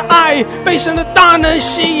被神的爱被神的大能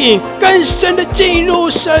吸引，更深的进入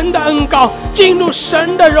神的恩膏，进入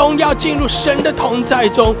神的荣耀，进入神的同在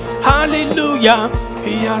中。哈利路亚！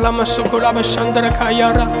拉玛苏库拉巴山德拉卡亚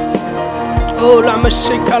拉，拉玛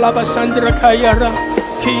西卡拉巴山德拉卡亚拉，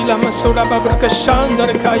拉玛苏拉巴布拉山德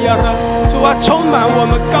拉卡亚拉。主啊，充满我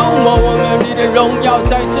们，高抹我们，你的荣耀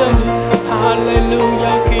在这里。哈利路亚！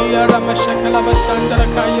基亚拉玛西卡拉巴山德拉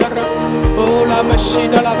卡亚拉，拉玛西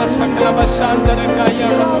达拉巴萨卡拉巴山德拉卡亚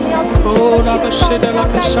拉，拉玛西达拉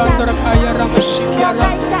巴山德拉卡亚拉，玛西亚拉。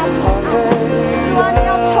主啊，你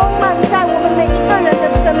要充满在我们每一个人的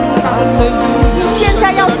生命当中，你现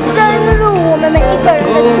在要深入我们每一个人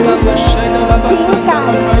的心情、情感，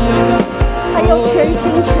还有全心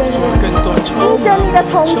全意，因着你的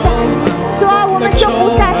同在，主啊，我们就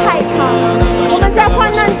不再害怕，我们在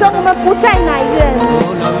患难中我们不再埋怨，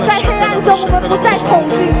在黑暗中我们不再恐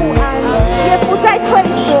惧不安，也不再退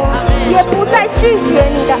缩，也不再拒绝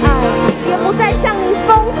你的爱，也不再向你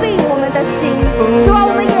封闭我们的心。主啊，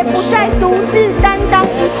我们也不再独自担当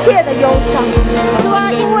一切的忧伤。主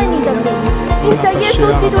啊，因为你的名，因着耶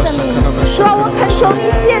稣基督的名，主啊，我恳求你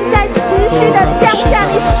现在持续的降下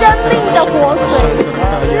你生命的活水，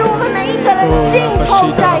使我们每一个人浸透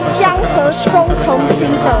在江河中重新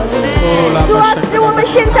得力。主啊，使我们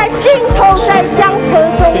现在浸透在江河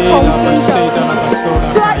中重新得力。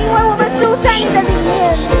主啊，因为我们住在你的里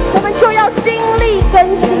面，我们就要经历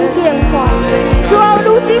更新变化。主啊，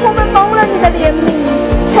如今我们蒙了你的怜悯，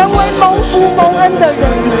成为蒙福蒙恩的人。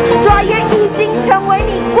主啊，也已经成为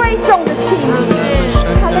你贵重的器皿。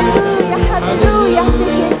哈利路亚，哈利路亚，谢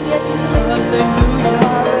谢你耶稣。哈利路亚，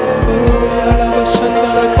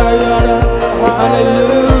哈利路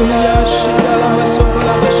亚，是的，拉玛苏库拉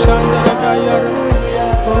巴山德拉卡亚拉，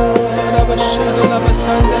拉巴西德拉巴山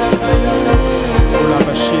德拉卡亚拉，拉巴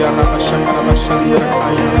西亚拉巴沙卡拉巴山德拉卡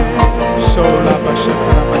亚拉，苏拉巴沙卡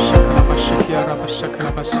拉巴沙卡拉巴西基亚拉巴沙卡拉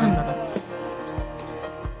巴山德拉。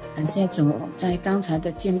感谢主，在刚才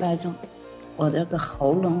的敬拜中，我这个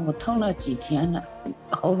喉咙我痛了几天了，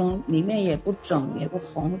喉咙里面也不肿也不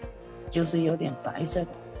红，就是有点白色的。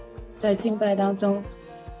在敬拜当中，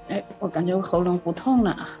我感觉喉咙不痛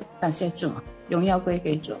了，感谢主，荣耀归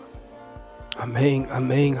给主。阿门，阿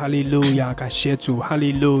门，哈利路亚！感谢主，哈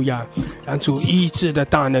利路亚！让主医治的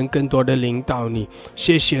大能更多的领导你，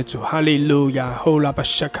谢谢主，哈利路亚！后拉巴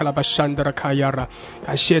沙卡拉巴山德拉卡亚拉，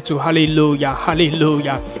感谢主，哈利路亚，哈利路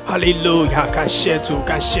亚，哈利路亚！感谢主，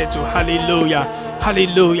感谢主，哈利路亚！哈利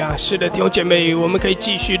路亚！是的，弟兄姐妹，我们可以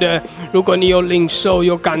继续的。如果你有领受、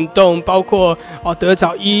有感动，包括得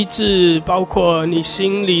着医治，包括你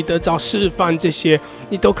心里得着释放，这些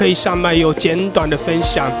你都可以上麦有简短的分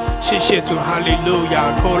享。谢谢主，哈利路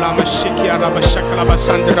亚！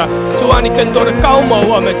主啊，你更多的高抹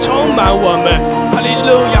我们，充满我们，哈利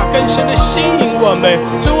路亚！更深的吸引我们，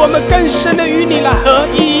主，我们更深的与你来合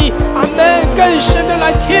一，阿门！更深的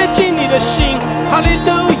来贴近你的心。哈利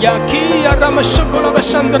路亚！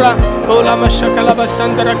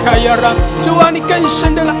主啊，你更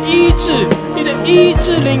深的来医治，你的医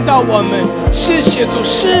治领导我们，谢谢主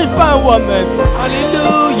释放我们。哈利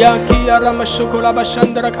路亚！我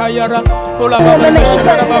们每一个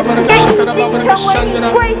人的心已经成为你贵重的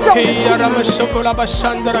器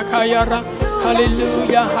皿。哈利路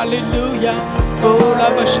亚，哈利路亚。主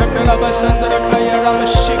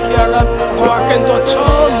啊，更多充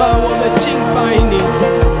满我们敬拜你。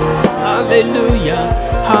哈利路亚，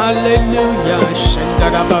哈利路亚，神的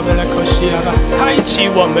拉巴布拉科西亚拉，开启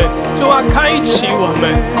我们，主啊，开启我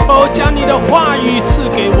们，将你的话语赐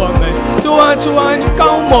给我们，主啊，主啊，你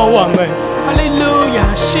高抹我们。哈利路亚，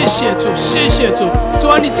谢谢主，谢谢主，主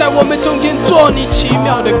啊，你在我们中间做你奇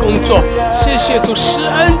妙的工作，谢谢主施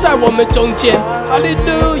恩在我们中间。哈利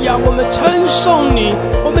路亚，我们称颂你，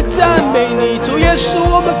我们赞美你，主耶稣，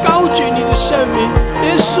我们高举你的圣名，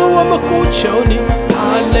耶稣，我们呼求你。哈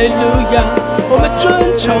哈利路亚，我们尊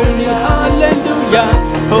崇你，哈利路亚。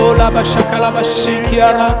哦拉巴沙卡拉巴西基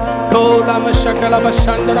亚拉，哦拉巴沙卡拉巴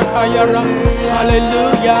山德拉卡亚拉，哈利路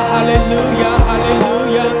亚，哈利路亚，哈利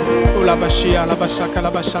路亚。哦拉巴西亚拉巴沙卡拉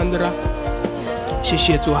巴山德拉，谢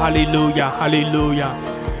谢主，哈利路亚，哈利路亚。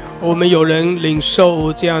我们有人领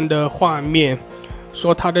受这样的画面，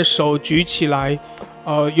说他的手举起来，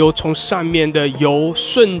有从上面的油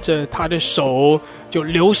顺着他的手就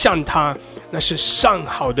流向他，那是上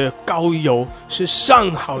好的膏油，是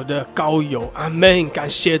上好的膏油。阿们，感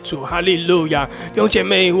谢主，哈利路亚。弟兄姐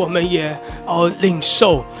妹，我们也领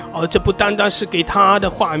受这不单单是给他的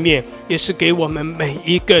画面，也是给我们每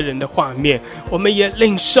一个人的画面。我们也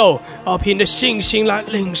领受凭着信心来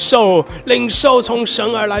领受从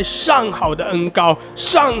神而来上好的恩膏，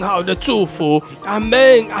上好的祝福。阿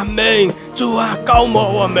们，阿们。主啊，膏抹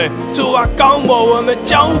我们，主啊，膏抹我们，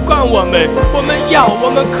浇灌我们，我们要，我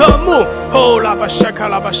们渴慕。拉巴沙卡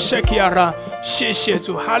拉巴沙基亚拉，谢谢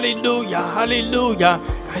主，哈利路亚，哈利路亚，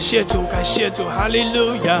感谢主，感谢主，哈利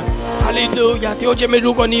路亚，哈利路亚。弟兄姐妹，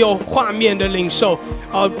如果你有画面的领受，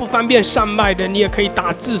不方便上麦的，你也可以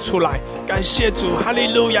打字出来。感谢主，哈利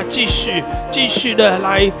路亚，继续的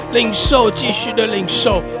来领受，继续的领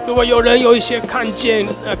受。如果有人有一些看见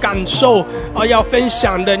感受要分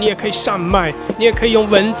享的，你也可以上麦，你也可以用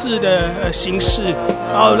文字的形式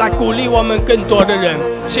来鼓励我们更多的人。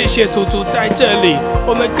谢谢主，主在这里，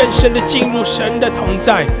我们更深的进入神的同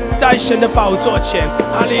在，在神的宝座前。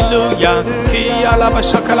哈利路亚，基亚拉巴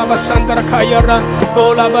沙卡拉巴山德拉卡亚拉，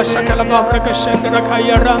欧拉巴沙卡拉巴布拉克山德拉卡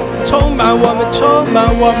亚拉，充满我们，充满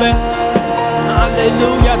我们。哈利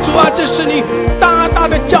路亚，主啊，这是你大大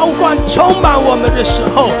的浇灌充满我们的时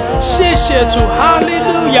候，谢谢主，哈利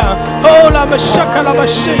路亚。哦，拉玛沙卡拉巴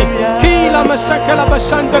西，基拉玛沙卡拉巴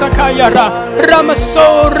山德拉卡亚拉，拉玛索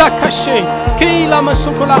拉卡西，基拉玛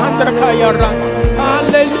苏库拉汉德拉卡亚拉，哈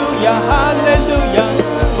利路亚，哈利路亚。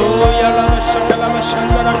哦呀，拉玛沙卡拉巴山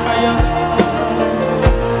德拉卡亚。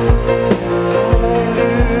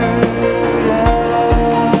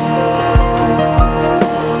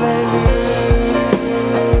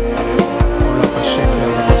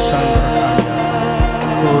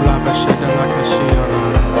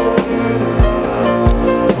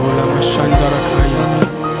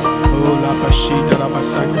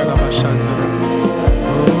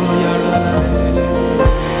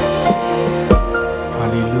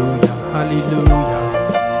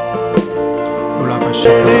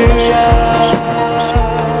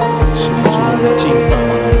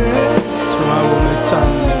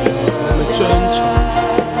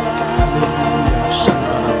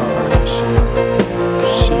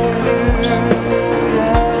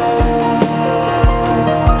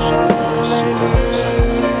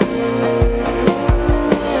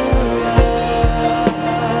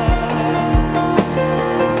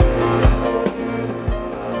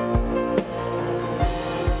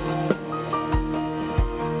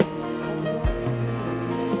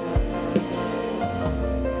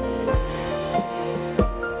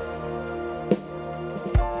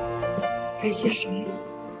感谢神，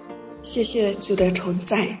谢谢主的同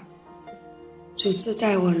在，主就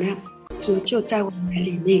在我们，主就在我们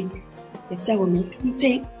里面，也在我们中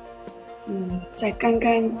间。在刚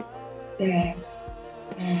刚的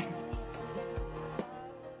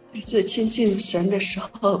就是亲近神的时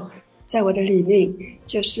候，在我的里面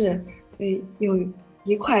就是有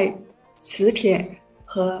一块磁铁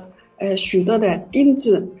和许多的钉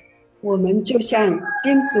子，我们就像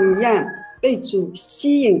钉子一样被主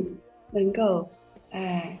吸引，能够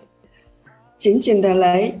紧紧的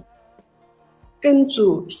来跟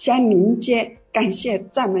主相连接。感谢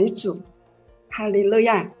赞美主，哈利路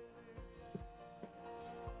亚，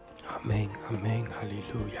阿们，阿们，哈利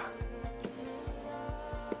路亚。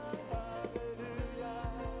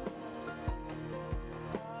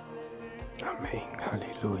阿们，哈利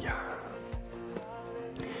路亚。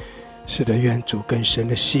是的，愿主更深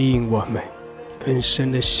的吸引我们，更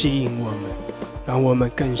深的吸引我们，让我们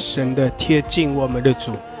更深的贴近我们的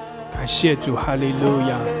主。感谢主，哈利路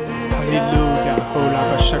亚，哈利路亚。后拉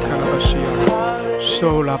巴沙卡拉巴西亚，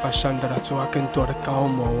受拉巴山德拉，主啊，更多的高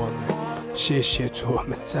摩我们。谢谢主，我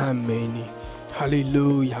们赞美你，哈利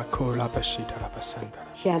路亚。后拉巴西德拉巴山德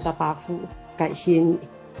拉，亲爱的巴父，感谢你，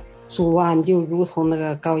主啊，你就如同那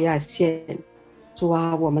个高压线，主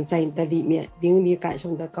啊，我们在你的里面灵里感受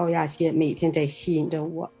你的高压线，每天在吸引着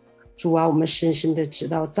我。主啊，我们深深的知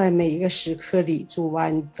道，在每一个时刻里，主啊，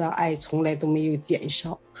你的爱从来都没有减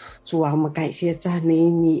少。主啊，我们感谢赞美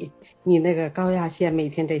你，你那个高压线每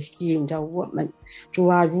天在吸引着我们。主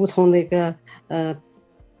啊，如同那个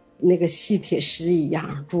那个吸铁石一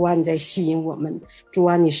样，主啊，你在吸引我们。主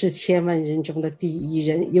啊，你是千万人中的第一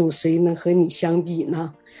人，有谁能和你相比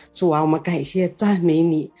呢？主啊，我们感谢赞美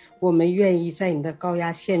你，我们愿意在你的高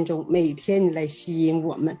压线中，每天你来吸引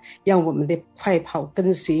我们，让我们的快跑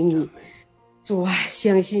跟随你。主啊，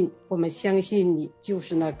我们相信你就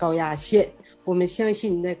是那高压线，我们相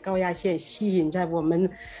信你的高压线吸引在我们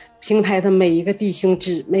平台的每一个弟兄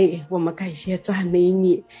姊妹，我们感谢赞美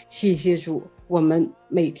你，谢谢主。我们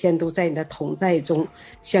每天都在你的同在中，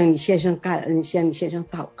向你献上感恩，向你献上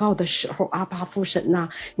祷告的时候，阿爸父神啊，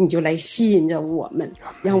你就来吸引着我们，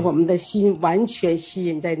让我们的心完全吸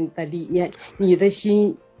引在你的里面，你的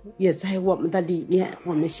心也在我们的里面。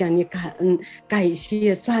我们向你感恩，感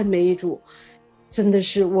谢赞美主，真的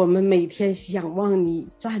是我们每天仰望你，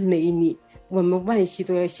赞美你，我们万喜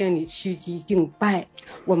都要向你屈膝敬拜。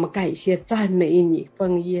我们感谢赞美你，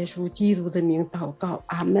奉耶稣基督的名祷告，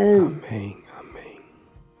阿们。阿们，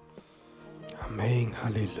阿们，哈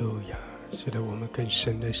利路亚！是的，我们更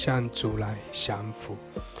深的向主来降服，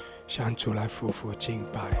向主来匍匐敬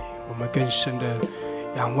拜，我们更深的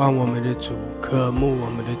仰望我们的主，渴慕我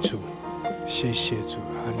们的主。谢谢主，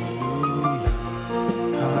哈利路亚，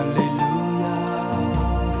哈利路亚。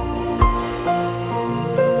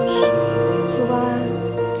主啊，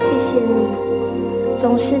谢谢你，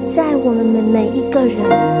总是在我们每一个人，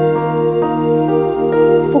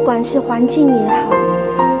不管是环境也好，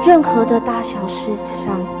任何的大小事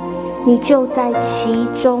上，你就在其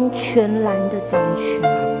中全然的掌权。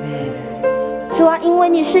主啊，因为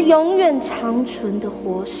你是永远长存的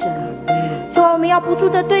活神。主啊，我们要不住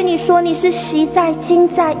的对你说，你是昔在今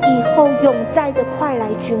在以后永在的快来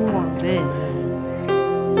君王。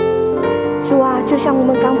主啊，就像我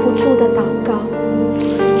们刚不住的祷告，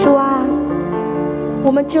主啊，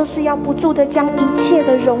我们就是要不住的将一切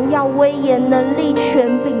的荣耀、威严、能力、权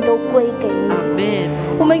柄都归给你。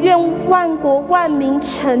我们愿万国万民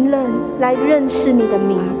承认来认识你的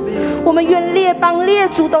名，我们愿列邦列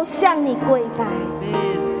族都向你跪拜。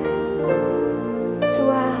主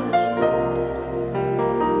啊，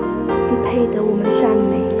你配得我们赞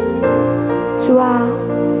美。主啊，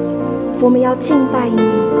我们要敬拜你，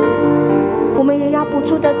我们也要不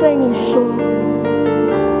住的对你说，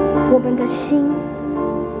我们的心，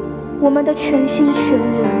我们的全心全人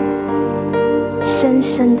深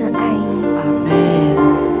深的爱你。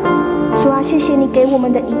主啊，谢谢你给我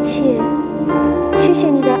们的一切，谢谢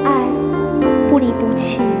你的爱不离不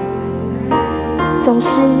弃，总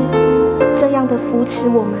是这样的扶持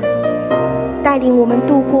我们，带领我们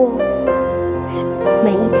度过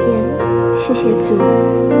每一天。谢谢主，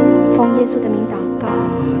奉耶稣的名祷告，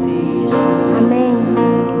阿们。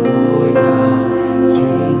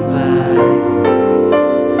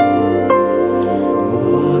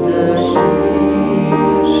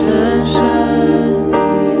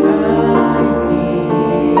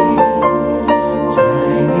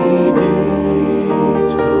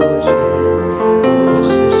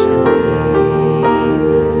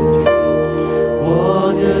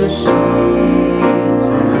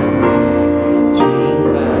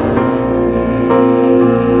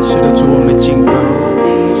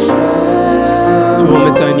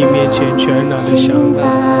全然的降服，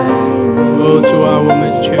主啊，我们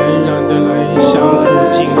全然的来降服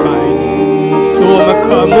敬拜你。主，我们渴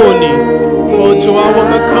慕你，主啊，我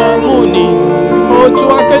们渴慕你，主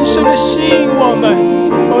啊，更深的吸引我们，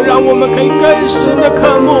让我们可以更深的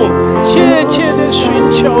渴慕，切切的寻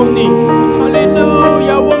求你。哈利路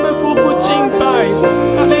亚，我们匍匐敬拜。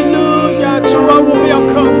哈利路亚，主啊，我们要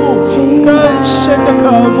渴慕，更深的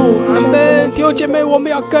渴慕。阿们。弟兄姐妹，我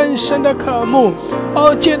们要更深的渴慕，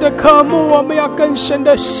借着渴慕，我们要更深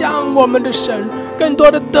的向我们的神，更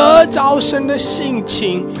多的得着神的性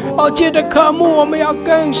情。借着渴慕，我们要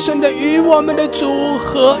更深的与我们的主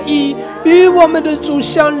合一，与我们的主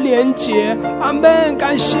相连结。阿们，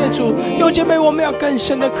感谢主。弟兄姐妹，我们要更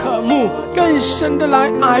深的渴慕，更深的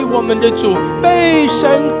来爱我们的主，被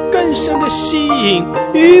神更深的吸引，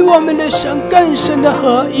与我们的神更深的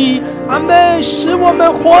合一。阿们，使我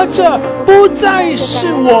们活着不再是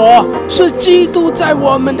我，是基督在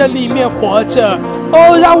我们的里面活着。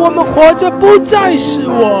让我们活着不再是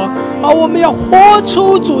我，我们要活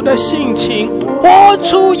出主的性情，活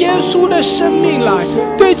出耶稣的生命来。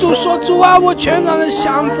对主说，主啊，我全然的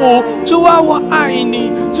降服，主啊，我爱你，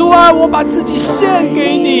主啊，我把自己献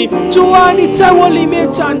给你，主啊，你在我里面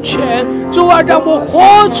掌权，主啊，让我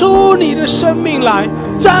活出你的生命来，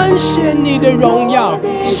彰显你的荣耀。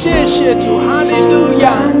谢谢主，哈利路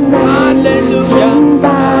亚，哈利路亚，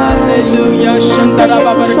哈利路亚，圣达拉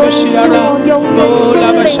巴巴的克西亚拉，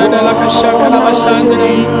拉巴沙的拉克沙卡拉巴沙的，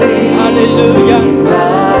哈利路亚，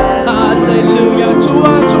哈利路亚，主啊，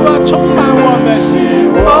主啊，充满我们，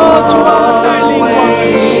哦，主啊，带领我们，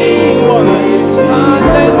吸引我们。哈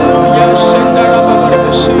利路亚，神的拉巴巴的克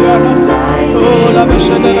西亚拉，哦，拉巴神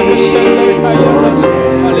的那个神的卡亚拉，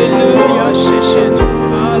哈利路亚，谢谢主，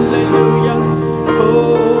哈利路亚，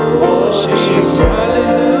哦，谢谢主，哈利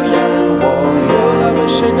路亚，哦，拉巴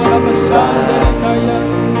神的拉巴神的卡亚，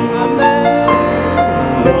阿门。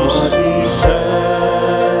我的神，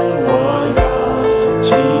我要敬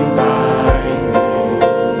拜你，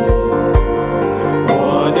我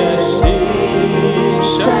的心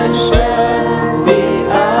深深地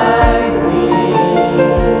爱你，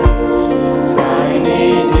在你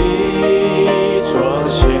的桌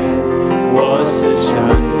前我思想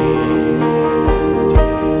你，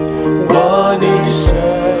我的声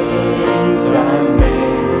音赞美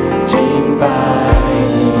敬拜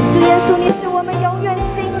你。主耶稣，你是我们永远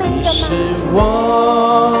心灵的满足，我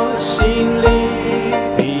心里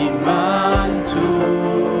的满足，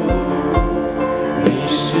你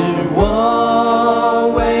是我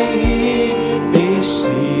唯一的喜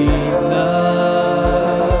乐，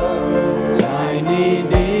在你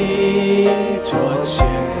的桌前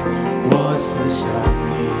我思想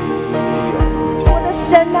你。我的神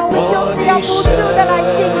啊，我就是要不住的来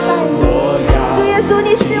敬拜你。主耶稣，你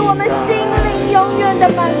是我们心灵永远的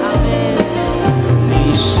满足，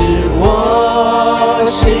你是我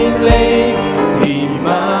心灵的满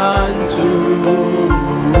足，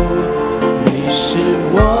你是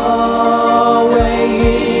我唯一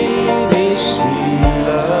的喜乐，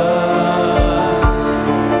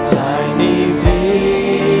在你的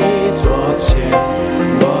桌前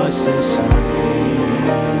我思想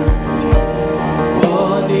你，我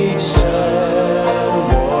的神，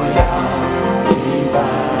我要敬拜。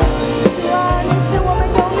主啊，你是我们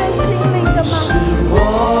永远心灵的满足。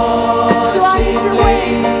主啊，你是为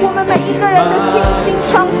我们每一个人的信心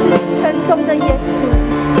创始成终的耶稣。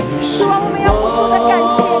主啊，我们要不住的感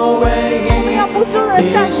谢你，我们要不住的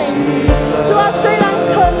赞美你。主啊，虽然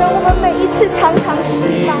可能我们每一次常常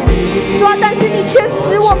失败，主啊，但是你却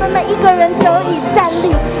使我们每一个人得以站立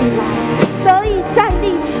起来，得以站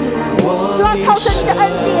立起来。主啊，靠着你的恩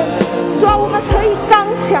典，主啊，我们可以刚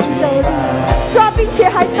强得力，主啊，并且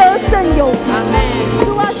还得胜有余。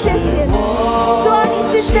主啊，谢谢你。主啊，你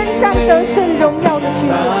是征战得胜荣耀的君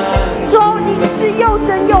王。主啊，你是又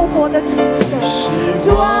真又活的主神。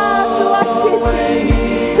主啊，主啊，谢谢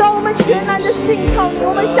你。主啊，我们全然的信靠你，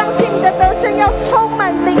我们相信你的得胜要充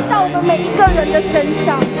满临到我们每一个人的身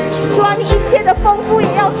上。主啊，你一切的丰富也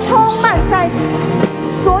要充满在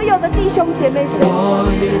所有的弟兄姐妹身上。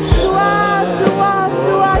主啊，主啊，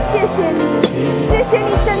主啊，谢谢你，谢谢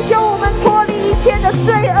你拯救我们脱离一切的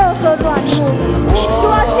罪恶和软弱。主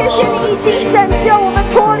啊，谢谢你已经拯救我们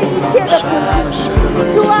脱离一切的不义。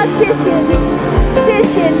主啊，谢谢你，谢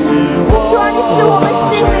谢你。主啊，你是我们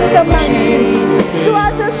心灵的满足。主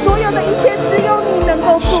啊，这所有的一切只有你能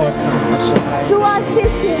够做成。主啊，谢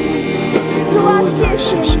谢你。主啊，谢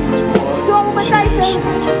谢你。主啊，我们带着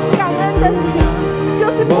感恩的心，就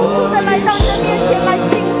是不住的来到你的面前来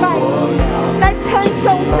敬拜你，来称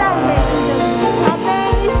颂赞美你的名。阿们。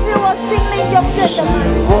你是我心灵永远的满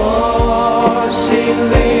足，我心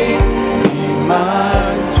灵的满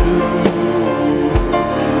足，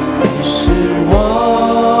你是我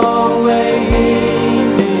唯一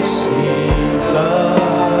的喜乐，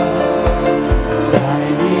在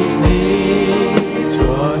你的桌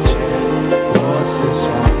前我思想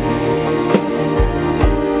你，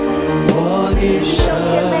我的神，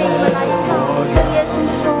我要敬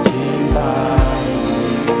拜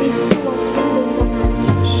你是我心灵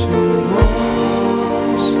的满足。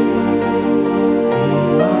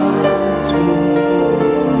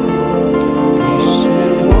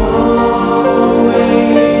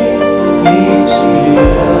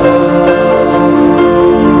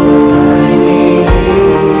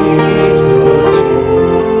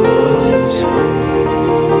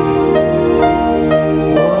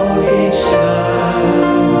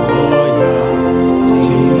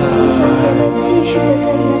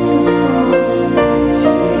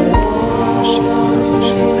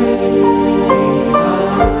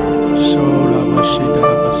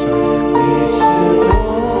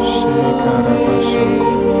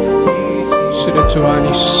主啊，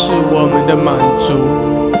你是我们的满足，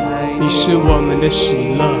你是我们的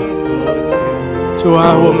喜乐。主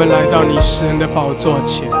啊，我们来到你施恩的宝座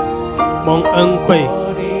前，蒙恩惠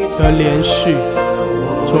得连续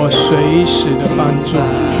做随时的帮助。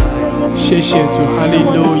谢谢主，哈利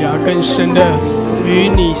路亚，更深的与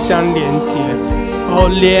你相连接，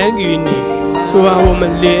连于你。主啊，我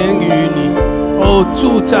们连于你，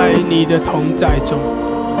住在你的同在中，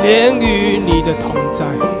连于你的同在。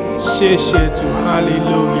谢谢主，哈利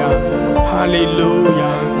路亚，哈利路亚，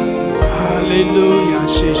哈利路亚，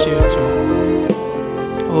谢谢主。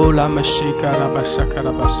哦，拉玛西卡拉巴萨卡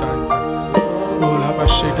拉巴萨达，哦，拉巴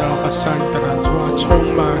西卡拉巴萨达，主啊，充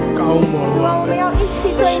满高摩我们。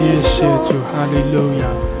谢谢主，哈利路亚。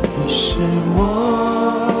你是我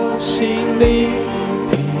心里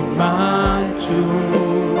的满足，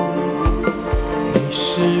你是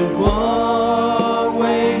我唯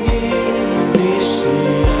一的喜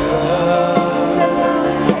乐。在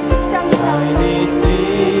你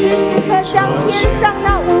的将天上那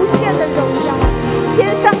无限的荣耀，天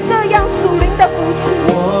上各样属灵的武器，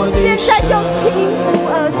现在就倾覆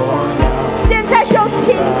而下，现在就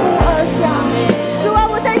倾覆而下。主啊，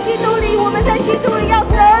我在基督里，我们在基督里要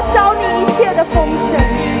得着你一切的丰盛，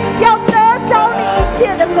要得着你一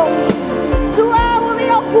切的公义。主啊，我们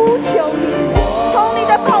要呼求你，从你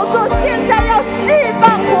的宝座现在要释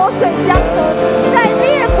放活水江河在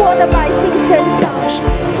列国的百姓身上。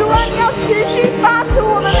主啊，你要持续发出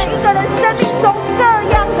我们每一个人生命中各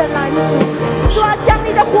样的拦阻。主啊，将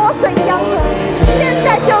你的活水江河现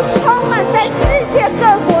在就充满在世界各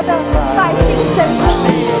国的百姓身上，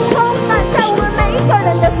充满在我们每一个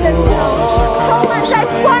人的身上，充满在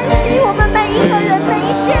关系我们每一个人每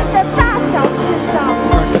一件的大小事上。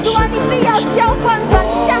主啊，你必要浇灌转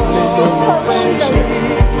向你心渴慕的人。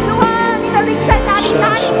主啊，你的灵在哪里，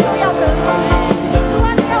哪里就要得着。主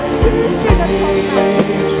啊，你要持续的充满，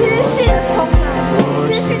持续的充满，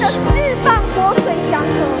持续的释放活水江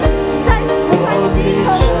河在不管饥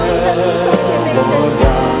渴无力的弟兄姐妹身上。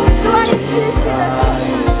主啊，你持续的充满，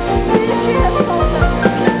持续的充满。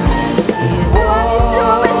主啊，你是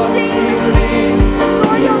我们心里所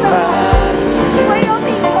有的满足，唯有你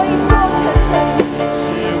可以做成这里。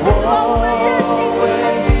主啊，我们认定，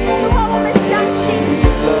主啊，我们相信。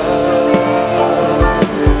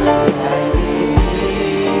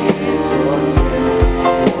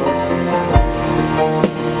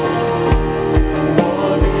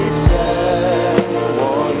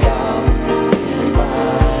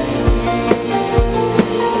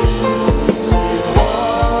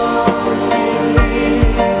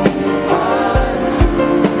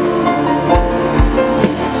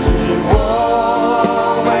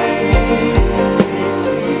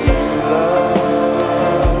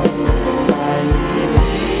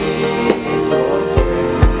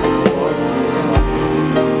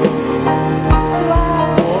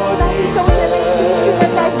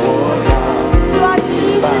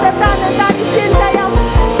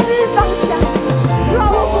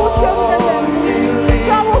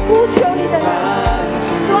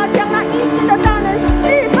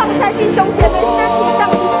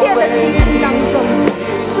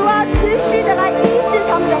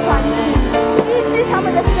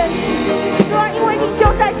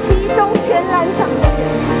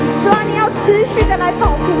持续的来保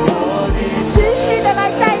护他，持续的来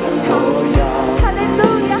带领他。哈利路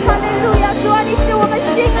亚，哈利路亚！主啊，你是我们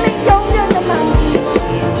心灵永远的满足。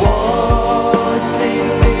我心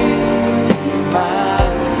灵满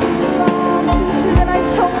足。持续的来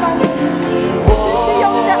充满我们，持续用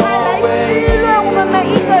你的爱来滋润我们每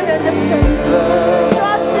一个人的生命。主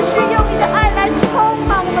啊，持续用你的爱来充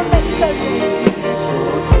满我们每一个人。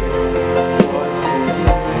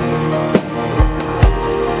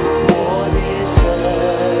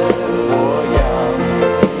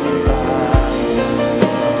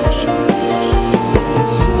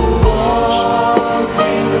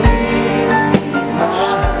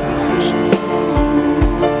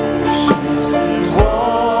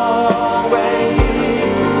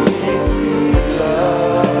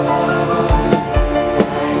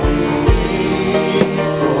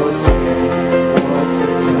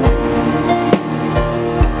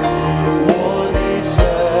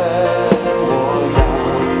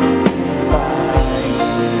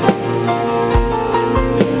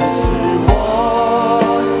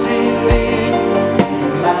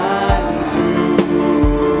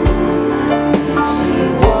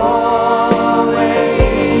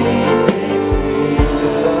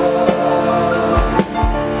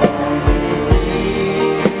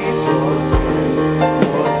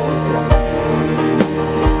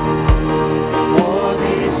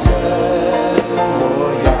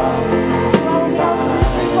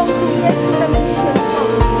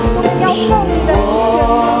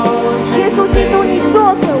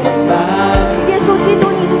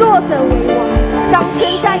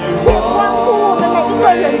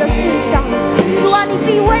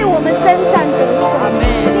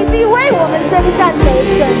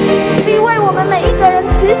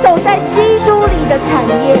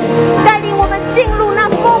带领我们进入那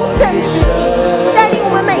丰盛之地，带领我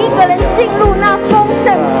们每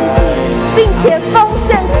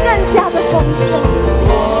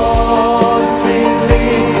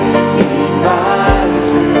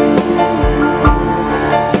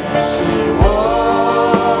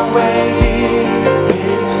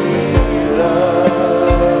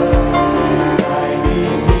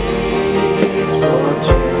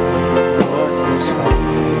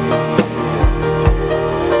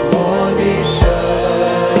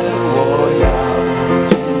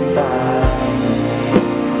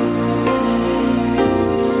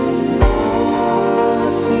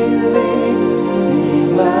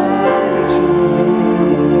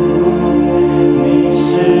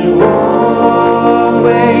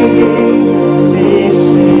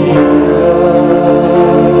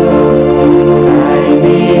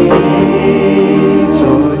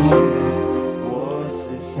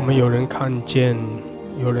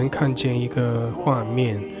有人看见一个画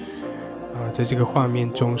面在这个画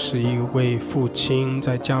面中是一位父亲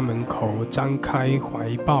在家门口张开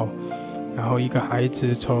怀抱，然后一个孩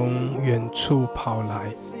子从远处跑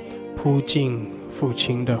来，扑进父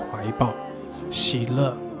亲的怀抱，喜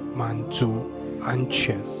乐、满足、安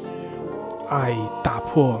全，爱打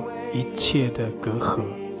破一切的隔阂。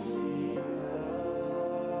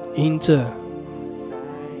因着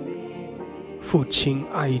父亲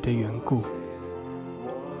爱的缘故，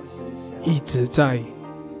一直在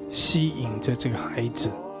吸引着这个孩子，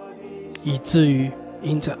以至于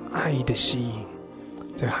因着爱的吸引，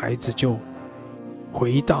这孩子就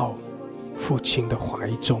回到父亲的怀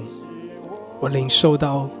中。我领受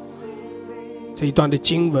到这一段的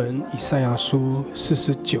经文，以赛亚书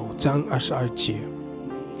49章22节，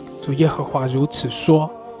主耶和华如此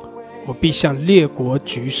说，我必向列国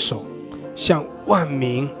举手，向万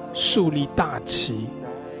民树立大旗，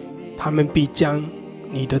他们必将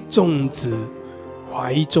你的众子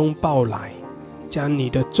怀中抱来，将你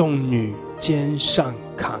的众女肩上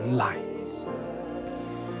扛来。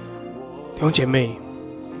弟兄姐妹，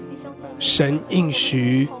神应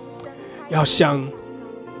许要向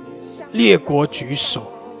列国举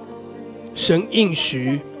手，神应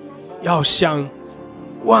许要向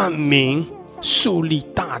万民树立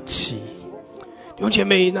大旗。弟兄姐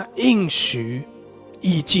妹，那应许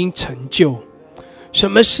已经成就。什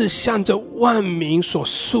么是向着万民所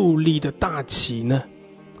树立的大旗呢？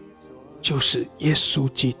就是耶稣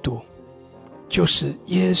基督，就是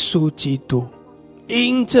耶稣基督。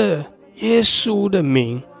因着耶稣的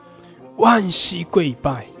名，万膝跪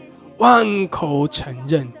拜，万口承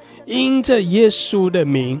认。因着耶稣的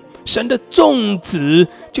名，神的众子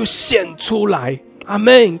就显出来。阿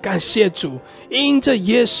们，感谢主。因着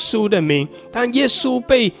耶稣的名，当耶稣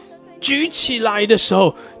被举起来的时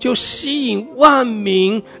候，就吸引万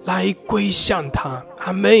民来归向他。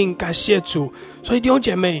阿们，感谢主。所以弟兄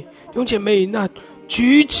姐妹，那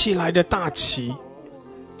举起来的大旗，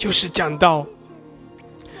就是讲到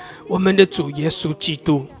我们的主耶稣基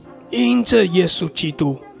督。因着耶稣基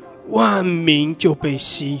督，万民就被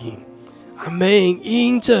吸引。阿们，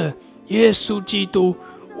因着耶稣基督，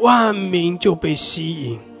万民就被吸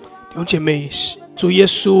引。弟兄姐妹，主耶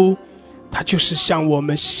稣他就是向我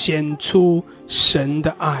们显出神的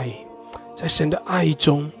爱，在神的爱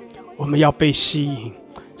中我们要被吸引，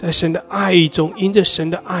在神的爱中，因着神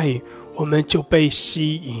的爱我们就被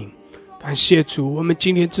吸引。感谢主，我们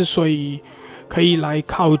今天之所以可以来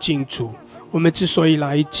靠近主，我们之所以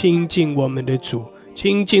来亲近我们的主，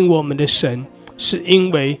亲近我们的神，是因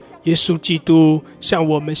为耶稣基督向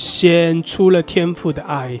我们显出了天父的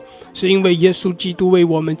爱，是因为耶稣基督为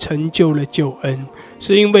我们成就了救恩，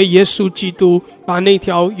是因为耶稣基督把那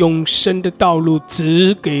条永生的道路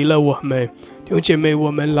指给了我们。弟兄姐妹，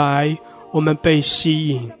我们来，我们被吸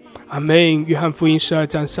引。阿们。约翰福音12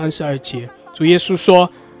章32节，主耶稣说，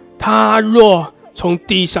他若从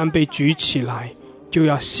地上被举起来，就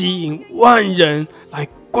要吸引万人来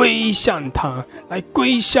归向他，来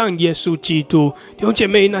归向耶稣基督。弟兄姐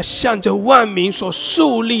妹，那向着万民所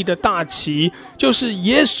树立的大旗，就是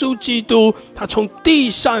耶稣基督，他从地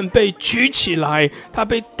上被举起来，他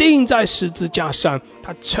被钉在十字架上，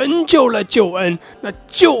他成就了救恩，那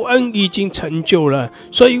救恩已经成就了，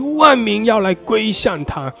所以万民要来归向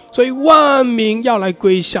他，所以万民要来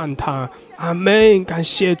归向他。阿们，感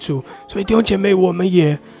谢主。所以弟兄姐妹，我们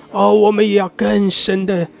也要更深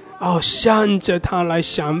的向着他来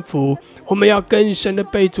降服，我们要更深的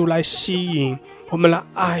被主来吸引，我们来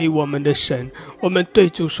爱我们的神。我们对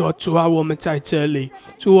主说，主啊，我们在这里，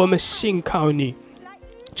主，我们信靠你，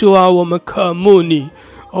主啊，我们渴慕你，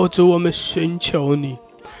主，我们寻求你，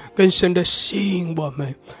更深的吸引我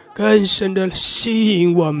们，更深的吸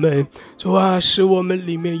引我们。主啊，使我们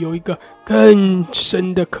里面有一个更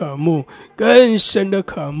深的渴慕，更深的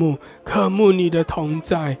渴慕，渴慕你的同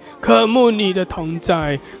在，渴慕你的同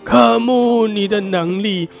在，渴慕你的能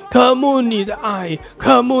力，渴慕你的爱，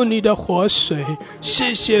渴慕你的活水。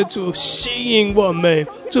谢谢主，吸引我们。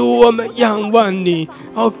主，我们仰望你，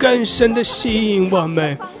更深的吸引我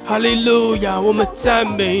们。哈利路亚，我们赞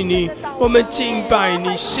美你，我们敬拜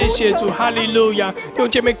你。谢谢主，哈利路亚。弟兄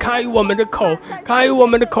姐妹，开我们的口，开我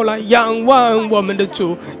们的口来仰望我们的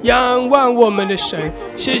主，仰望我们的神。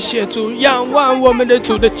谢谢主，仰望我们的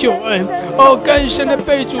主的救恩。更深的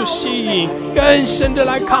被主吸引，更深的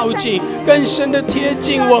来靠近，更深的贴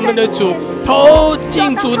近我们的主，投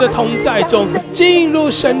进主的同在中，进入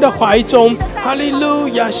神的怀中。哈利路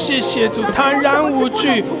亚，谢谢主，坦然无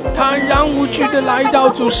惧，坦然无惧的来到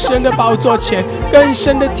主神的宝座前，更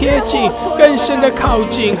深的贴近，更深的靠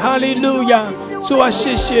近。哈利路亚。主啊，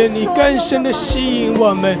谢谢你更深的吸引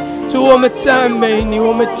我们。主，我们赞美你，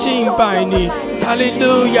我们敬拜你。哈利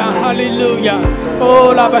路亚，哈利路亚。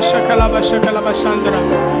哦，拉巴沙卡拉巴沙卡拉巴山德拉。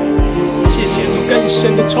谢谢主更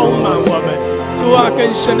深的充满我们。主啊，更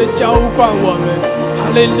深的浇灌我们。哈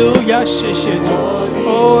利路亚，谢谢主。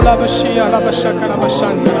哦，拉巴西亚拉巴沙卡拉巴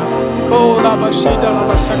山德拉。哦，拉巴西达拉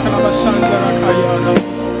巴沙卡拉巴山德拉卡亚拉。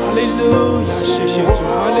哈利路亚，谢谢主。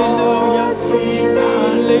哈利路亚，哈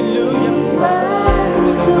利路亚。拉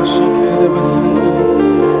巴西卡拉巴山德拉。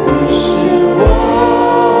你是我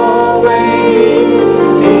唯一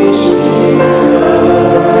的喜乐，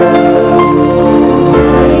在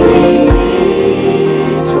你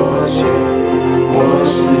桌前，我思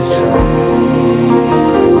想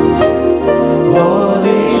我的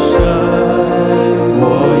神，我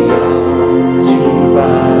要敬拜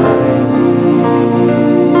你，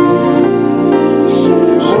是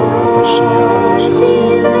我心里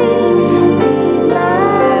满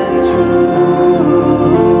足。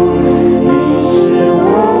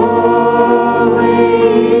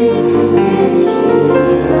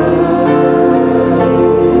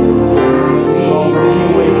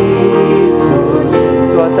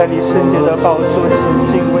在你圣洁的宝座前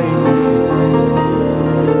敬畏你，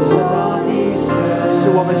神啊，你是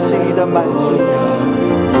我们心里的满足，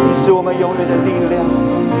你是我们永远的力量，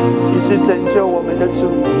你是拯救我们的主。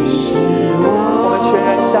我们全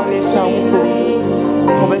然向你降服，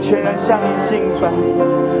我们全然向你敬拜。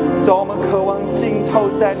主，我们渴望浸透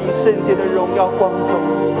在你圣洁的荣耀光中。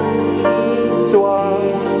主啊，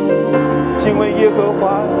敬畏耶和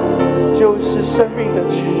华就是生命的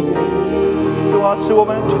泉源。主啊，使我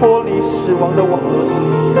们脱离死亡的网络。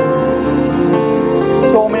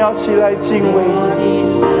主，我们要起来敬畏你。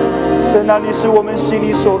神啊，你是我们心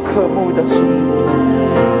里所渴慕的主。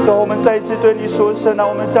主，我们再次对你说，神啊，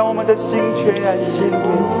我们将我们的心全然献给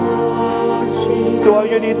你。主啊，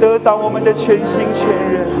愿你得着我们的全心全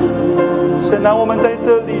人。神啊，我们在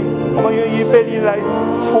这里，我们愿意被你来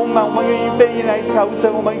充满，我们愿意被你来调整，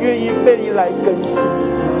我们愿意被你来更新。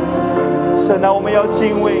神啊，我们要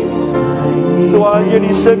敬畏你。主啊，愿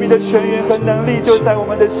你生命的泉源和能力就在我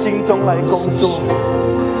们的心中来工作。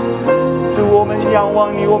主，我们仰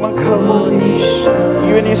望你，我们渴慕你，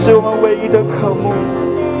因为你是我们唯一的渴慕，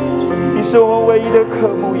你是我们唯一的渴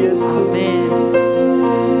慕，耶稣。你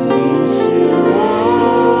是我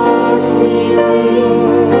心里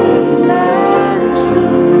满足，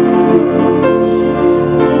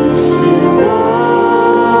你是我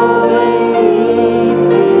唯一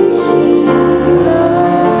的喜乐，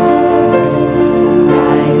在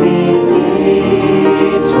你的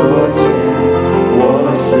桌前，我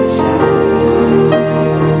是想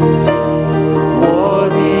我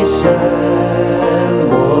的神，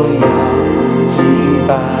我要敬拜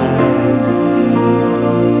你。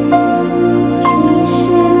你是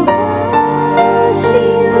我心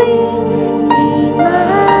里的满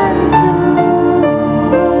足，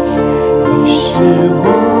你是我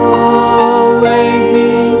唯一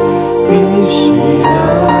的喜乐，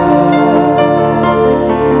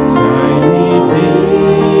在你的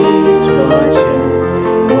桌前，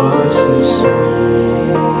我是神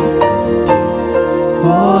的，我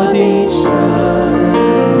的神，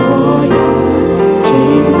我要敬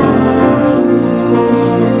拜你。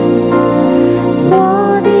我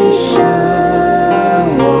的神，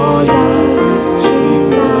我要敬拜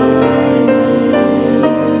你。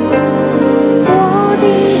我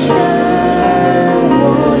的神，我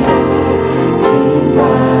要敬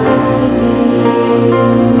拜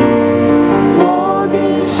你。我的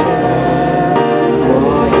神，我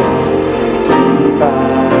要敬拜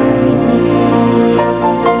你。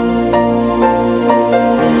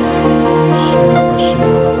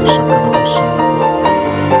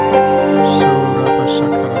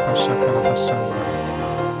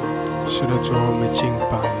是的，主啊，我们敬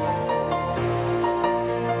拜你。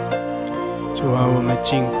主啊，我们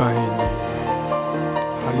敬拜你。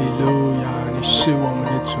哈利路亚！你是我们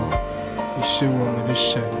的主，你是我们的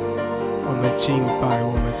神，我们敬拜，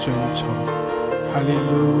我们尊崇。哈利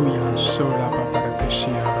路亚！受拉巴巴的克西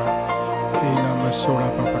亚拉，可以拉玛受拉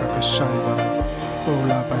巴巴的克山的拉，哦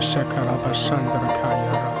拉巴沙卡拉巴山的拉卡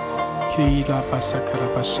亚拉，可以拉巴沙卡拉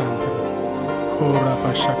巴山的拉，哦拉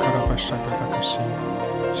巴沙卡拉巴山的拉克西。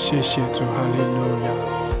谢谢主，哈利路亚！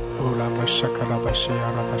哦拉巴沙卡拉巴西亚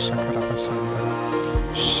拉巴沙卡拉巴山的拉，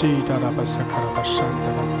西达拉巴沙卡拉巴山的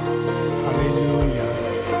拉，哈利路亚！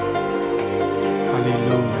哈利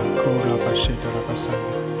路亚！哦拉巴西达拉巴山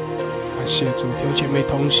的。感谢主，弟兄姐妹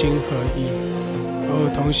同心合意，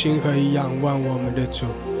同心合意仰望我们的主，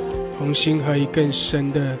同心合意更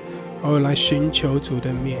深的来寻求主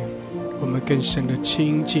的面，我们更深的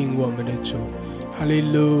亲近我们的主，哈利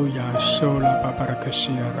路亚，受拉巴巴拉克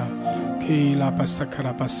西亚拉，基拉巴萨卡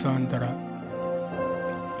拉巴桑德拉。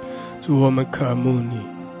主，我们渴慕你，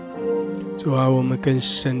主啊，我们更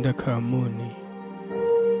深的渴慕你。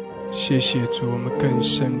谢谢主，我们更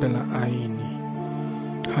深的来爱你。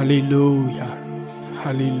哈利路亚，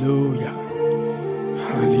哈利路亚，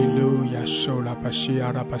哈利路亚，受拉巴西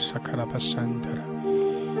亚拉巴萨卡拉巴桑德拉。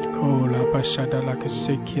Ko la basada la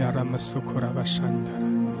kesekia la masukura basandara.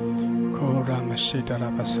 Ko la masida la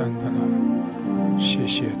basandara. 谢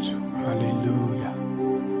谢主，哈利路亚，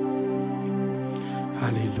哈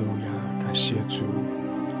利路亚，感谢主。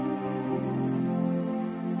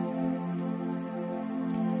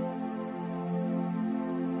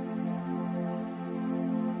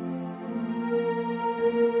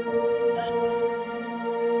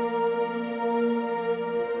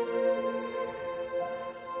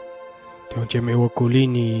弟兄姐妹，我鼓励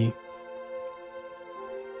你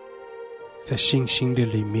在信心的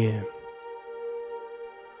里面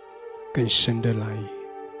更深的来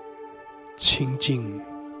亲近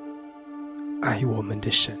爱我们的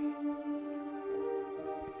神，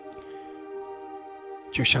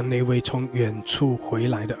就像那位从远处回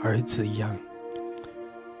来的儿子一样，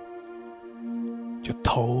就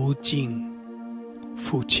投进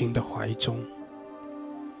父亲的怀中，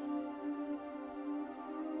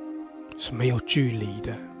是没有距离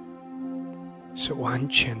的，是完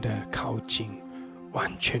全的靠近，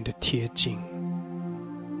完全的贴近，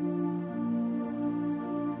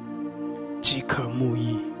饥渴慕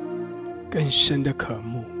义，更深的渴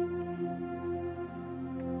慕，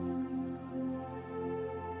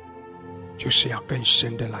就是要更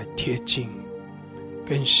深的来贴近，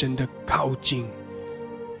更深的靠近，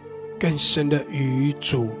更深的与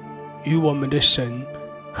主，与我们的神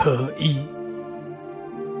合一，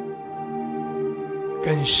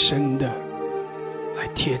更深的来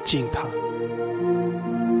贴近他。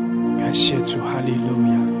感谢主，哈利路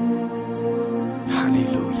亚，哈利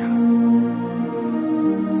路亚。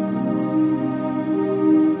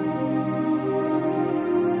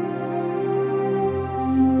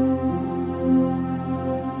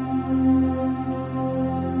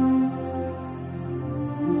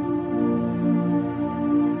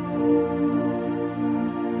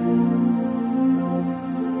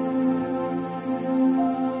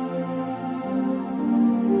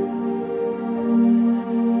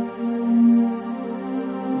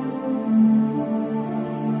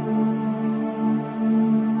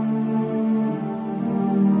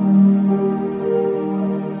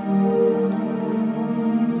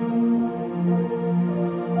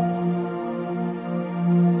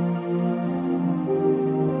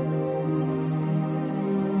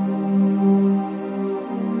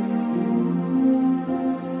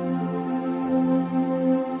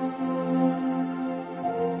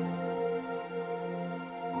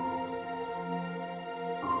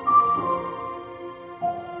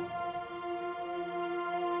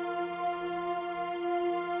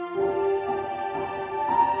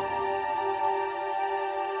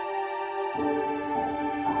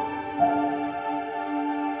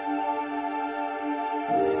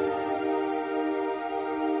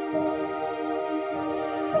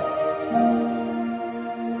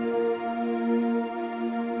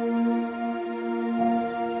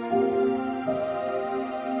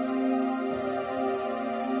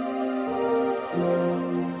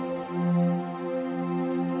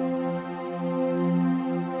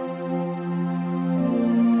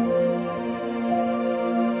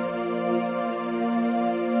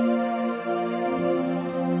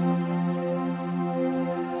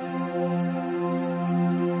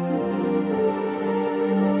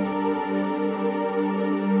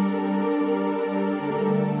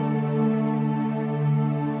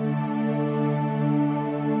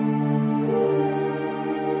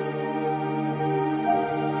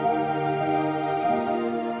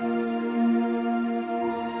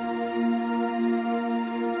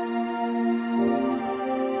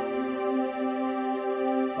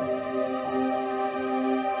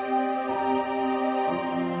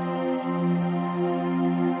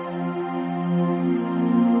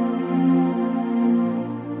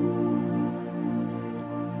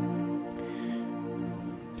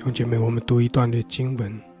弟兄姐妹，我们读一段的经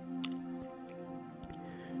文，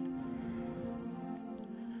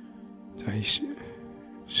在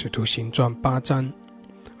使徒行传8章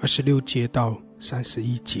26节到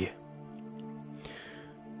31节。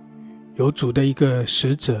有主的一个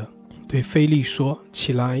使者对腓力说，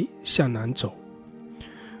起来向南走，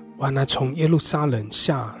往那从耶路撒冷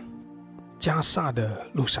下迦萨的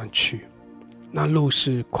路上去，那路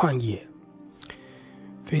是旷野。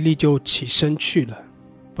腓力就起身去了，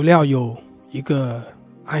不料有一个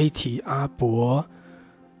埃提阿伯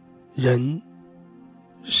人，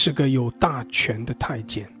是个有大权的太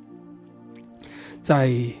监，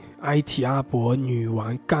在埃提阿伯女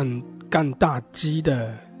王干大基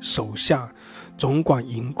的手下总管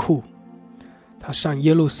银库，他上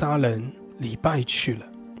耶路撒冷礼拜去了，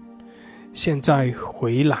现在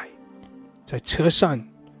回来，在车上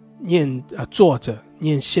坐着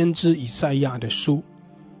念先知以赛亚的书。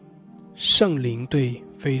圣灵对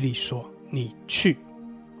腓利说：你去，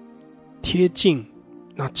贴近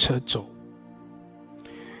那车走。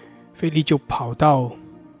腓利就跑到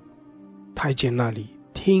太监那里，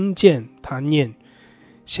听见他念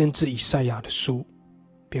先知以赛亚的书，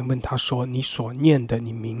便问他说：你所念的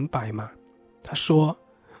你明白吗？他说：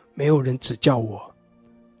没有人指教我，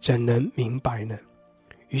怎能明白呢？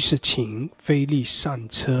于是请腓利上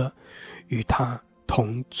车，与他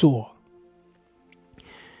同坐。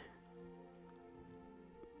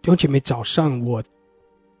弟兄姐妹，早上我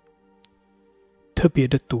特别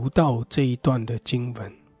的读到这一段的经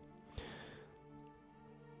文。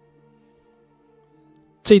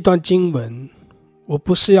这段经文，我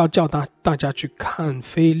不是要叫大家去看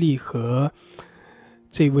腓利和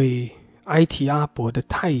这位埃提阿伯的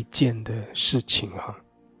太监的事情哈。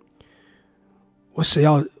我是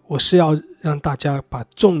要让大家把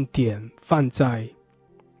重点放在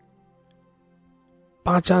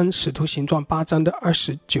使徒行传8章的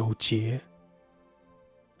29节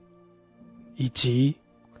以及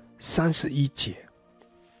31节。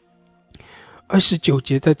29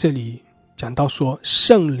节在这里讲到说，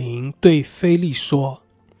圣灵对腓利说：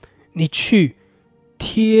你去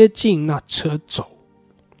贴近那车走。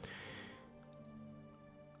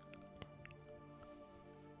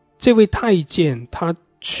这位太监他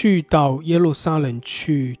去到耶路撒冷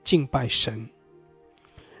去敬拜神，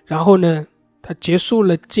然后呢他结束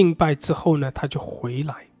了敬拜之后呢，他就回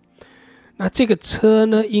来。那这个车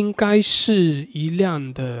呢，应该是一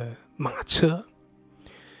辆的马车，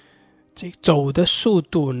这走的速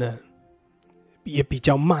度呢也比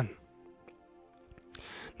较慢。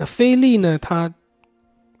那腓利呢，他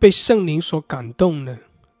被圣灵所感动呢，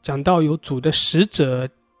讲到有主的使者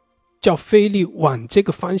叫腓利往这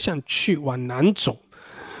个方向去，往南走，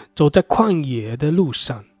走在旷野的路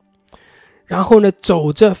上。然后呢，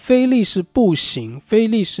走着，腓利是步行，腓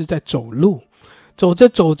利是在走路。走着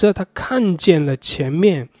走着，他看见了前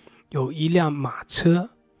面有一辆马车。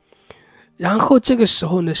然后这个时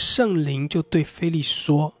候呢，圣灵就对腓利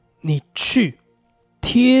说：你去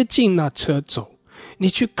贴近那车走，你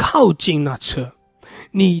去靠近那车，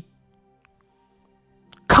你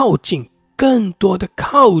靠近，更多的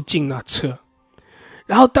靠近那车。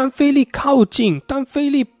然后当腓利靠近，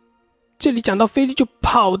这里讲到腓利就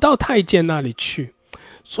跑到太监那里去，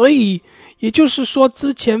所以也就是说，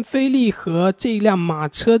之前腓利和这辆马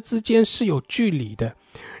车之间是有距离的。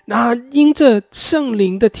那因着圣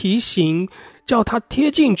灵的提醒，叫他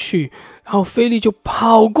贴进去，然后腓利就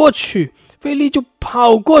跑过去。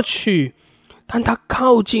当他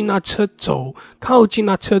靠近那车走，他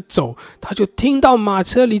就听到马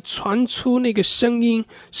车里传出那个声音，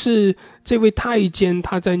是这位太监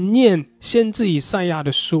他在念先知以赛亚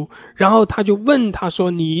的书。然后他就问他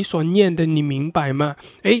说：你所念的你明白吗？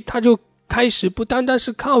他就开始不单单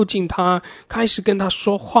是靠近他，开始跟他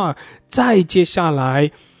说话。再接下来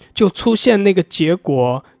就出现那个结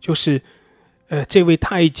果，就是这位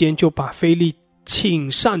太监就把腓利请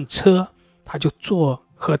上车，他就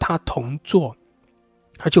和他同坐。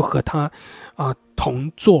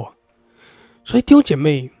所以弟兄姐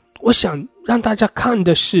妹，我想让大家看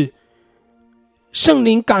的是，圣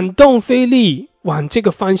灵感动腓利往这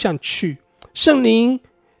个方向去，圣灵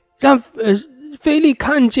让腓利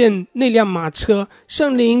看见那辆马车，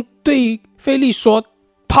圣灵对腓利说：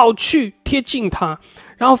跑去贴近他。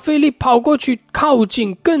然后腓利跑过去，靠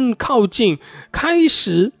近，更靠近，开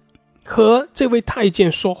始和这位太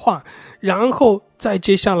监说话。然后再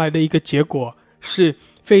接下来的一个结果是，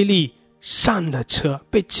腓利上了车，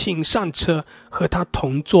被请上车，和他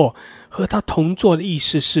同坐。和他同坐的意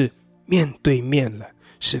思是面对面了，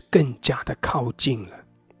是更加的靠近了。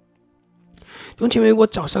弟兄姐妹，我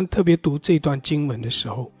早上特别读这段经文的时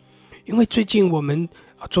候，因为最近我们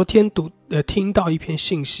昨天听到一篇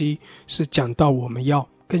信息，是讲到我们要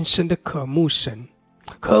更深的渴慕神，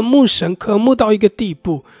渴慕到一个地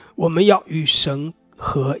步，我们要与神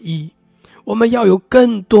合一，我们要有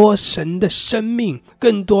更多神的生命，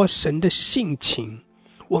更多神的性情，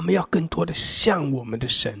我们要更多的像我们的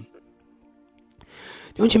神。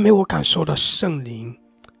弟兄姐妹，我感受到圣灵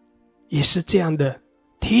也是这样的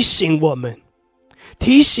提醒我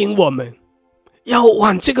们要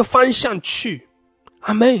往这个方向去。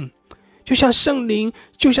阿们。就像圣灵，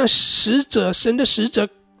就像使者，神的使者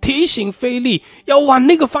提醒腓利要往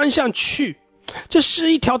那个方向去，这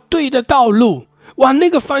是一条对的道路，往那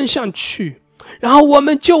个方向去，然后我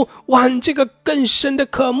们就往这个更深的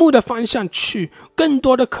渴慕的方向去，更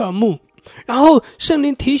多的渴慕。然后圣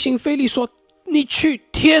灵提醒腓利说，你去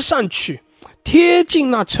贴上去，贴近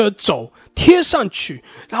那车走，贴上去，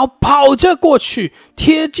然后跑着过去，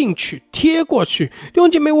贴进去，贴过去。弟兄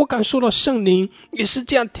姐妹，我感受到圣灵也是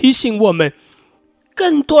这样提醒我们，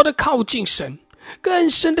更多的靠近神，更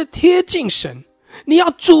深的贴近神，你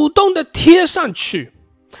要主动的贴上去。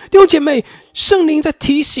弟兄姐妹，圣灵在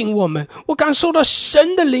提醒我们，我感受到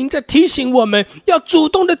神的灵在提醒我们，要主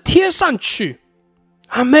动的贴上去。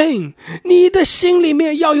阿们！你的心里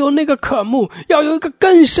面要有那个渴慕，要有一个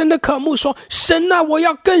更深的渴慕，说神啊，我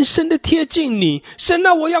要更深的贴近你，神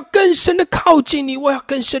啊，我要更深的靠近你，我要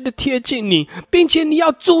更深的贴近你，并且你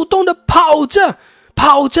要主动的跑着，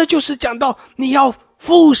跑着就是讲到你要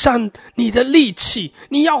付上你的力气，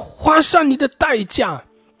你要花上你的代价，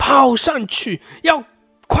跑上去，要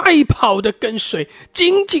快跑的跟随，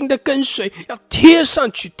紧紧的跟随，要贴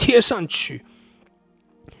上去，贴上去。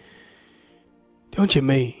弟兄姐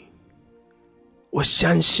妹，我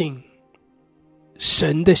相信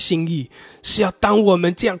神的心意是要当我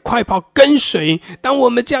们这样快跑跟随，当我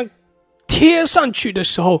们这样贴上去的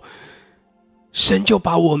时候，神就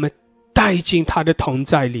把我们带进他的同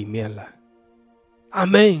在里面了。阿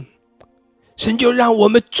们！神就让我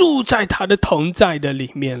们住在他的同在的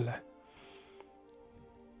里面了。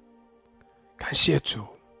感谢主。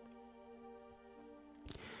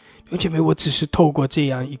弟兄姐妹，我只是透过这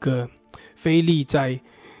样一个腓利在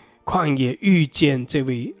旷野遇见这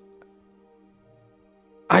位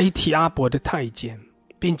埃提阿伯的太监，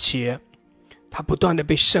并且他不断的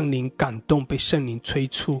被圣灵感动，被圣灵催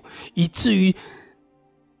促，以至于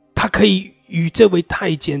他可以与这位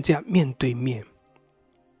太监这样面对面。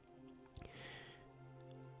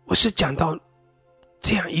我是讲到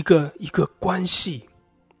这样一个关系，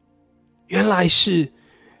原来是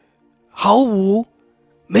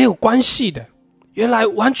没有关系的，原来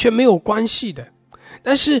完全没有关系的，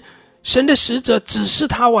但是神的使者指示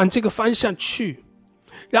他往这个方向去，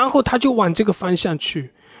然后他就往这个方向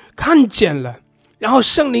去，看见了，然后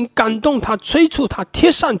圣灵感动他，催促他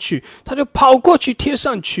贴上去，他就跑过去贴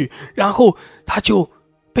上去，然后他就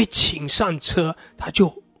被请上车，他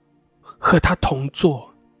就和他同坐。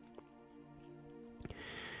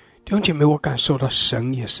弟兄姐妹，我感受到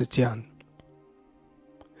神也是这样，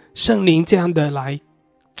圣灵这样的来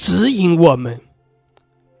指引我们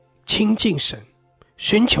亲近神，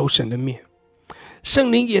寻求神的面，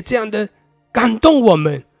圣灵也这样的感动我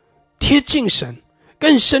们贴近神，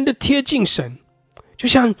更深的贴近神。就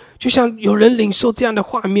像有人领受这样的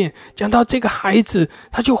画面，讲到这个孩子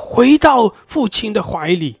他就回到父亲的怀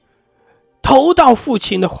里，投到父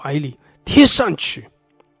亲的怀里，贴上去，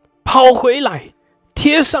跑回来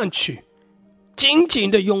贴上去，紧紧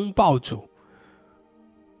的拥抱主，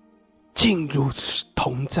进入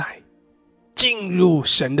同在，进入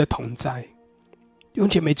神的同在。弟兄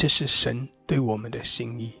姐妹，这是神对我们的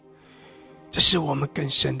心意，这是我们更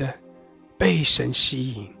深的被神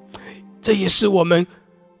吸引，这也是我们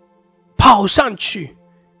跑上去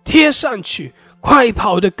贴上去快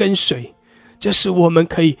跑的跟随，这是我们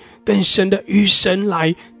可以更深的与神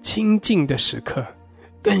来亲近的时刻，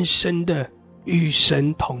更深的与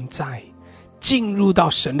神同在，进入到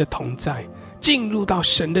神的同在，进入到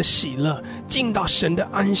神的喜乐，进到神的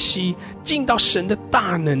安息，进到神的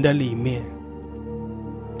大能的里面。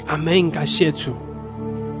阿们！感谢主，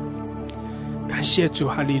感谢主，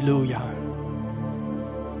哈利路亚！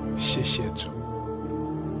谢谢主。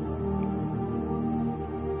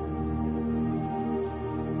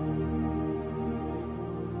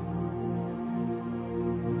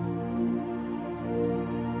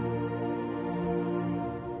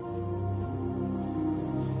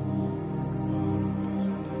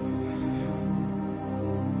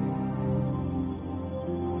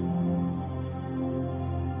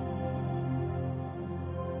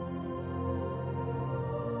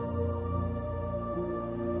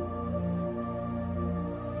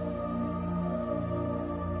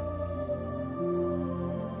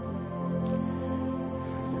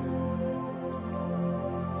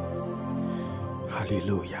哈利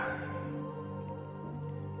路亚！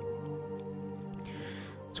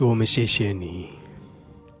主，我们谢谢你，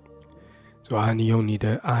主啊，你用你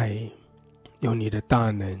的爱，用你的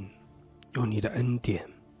大能，用你的恩典，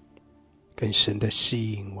更深的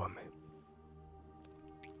吸引我们。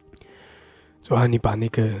主啊，你把那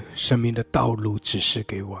个生命的道路指示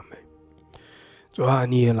给我们。主啊，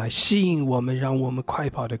你也来吸引我们，让我们快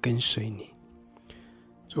跑的跟随你。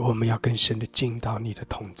主，我们要更深的进到你的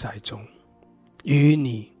同在中，与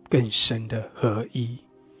你更深的合一。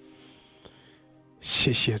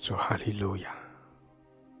谢谢主，哈利路亚，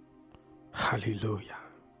哈利路亚。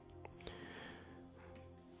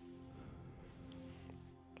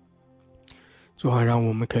主啊，让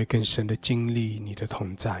我们可以更深的经历你的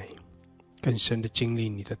同在，更深的经历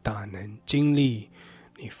你的大能，经历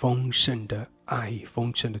你丰盛的爱，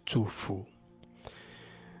丰盛的祝福。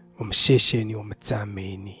我们谢谢你，我们赞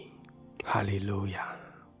美你，哈利路亚，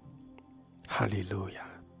哈利路亚。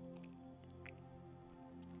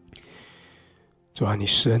主啊，你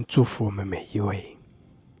施恩祝福我们每一位，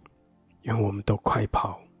愿我们都快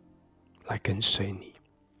跑来跟随你。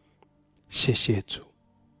谢谢主，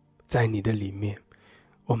在你的里面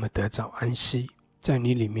我们得着安息，在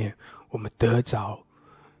你里面我们得着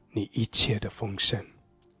你一切的丰盛，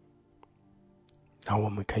然后我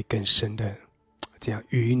们可以更深的这样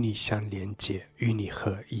与你相连接，与你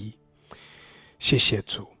合一。谢谢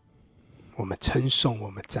主，我们称颂，我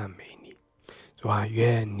们赞美你。主啊，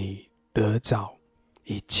愿你得着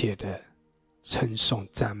一切的称颂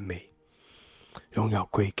赞美，荣耀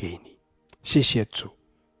归给你。谢谢主，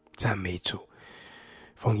赞美主，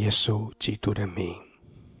奉耶稣基督的名，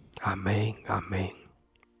阿们，阿们，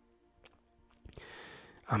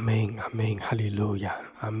阿们，阿们，哈利路亚，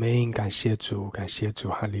阿们。感谢主，感谢主，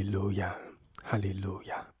哈利路亚，哈利路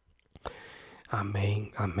亚，阿们，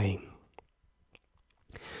阿们。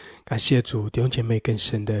感谢主，弟兄姐妹更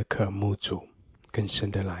深的渴慕主，更深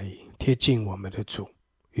的来贴近我们的主，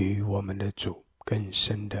与我们的主更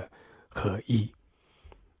深的合一。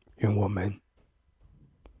愿我们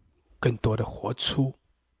更多的活出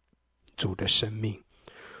主的生命，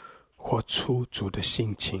活出主的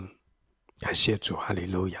性情。感谢主，哈利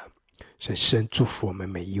路亚。神圣祝福我们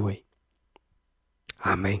每一位，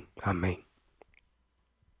阿们，阿们。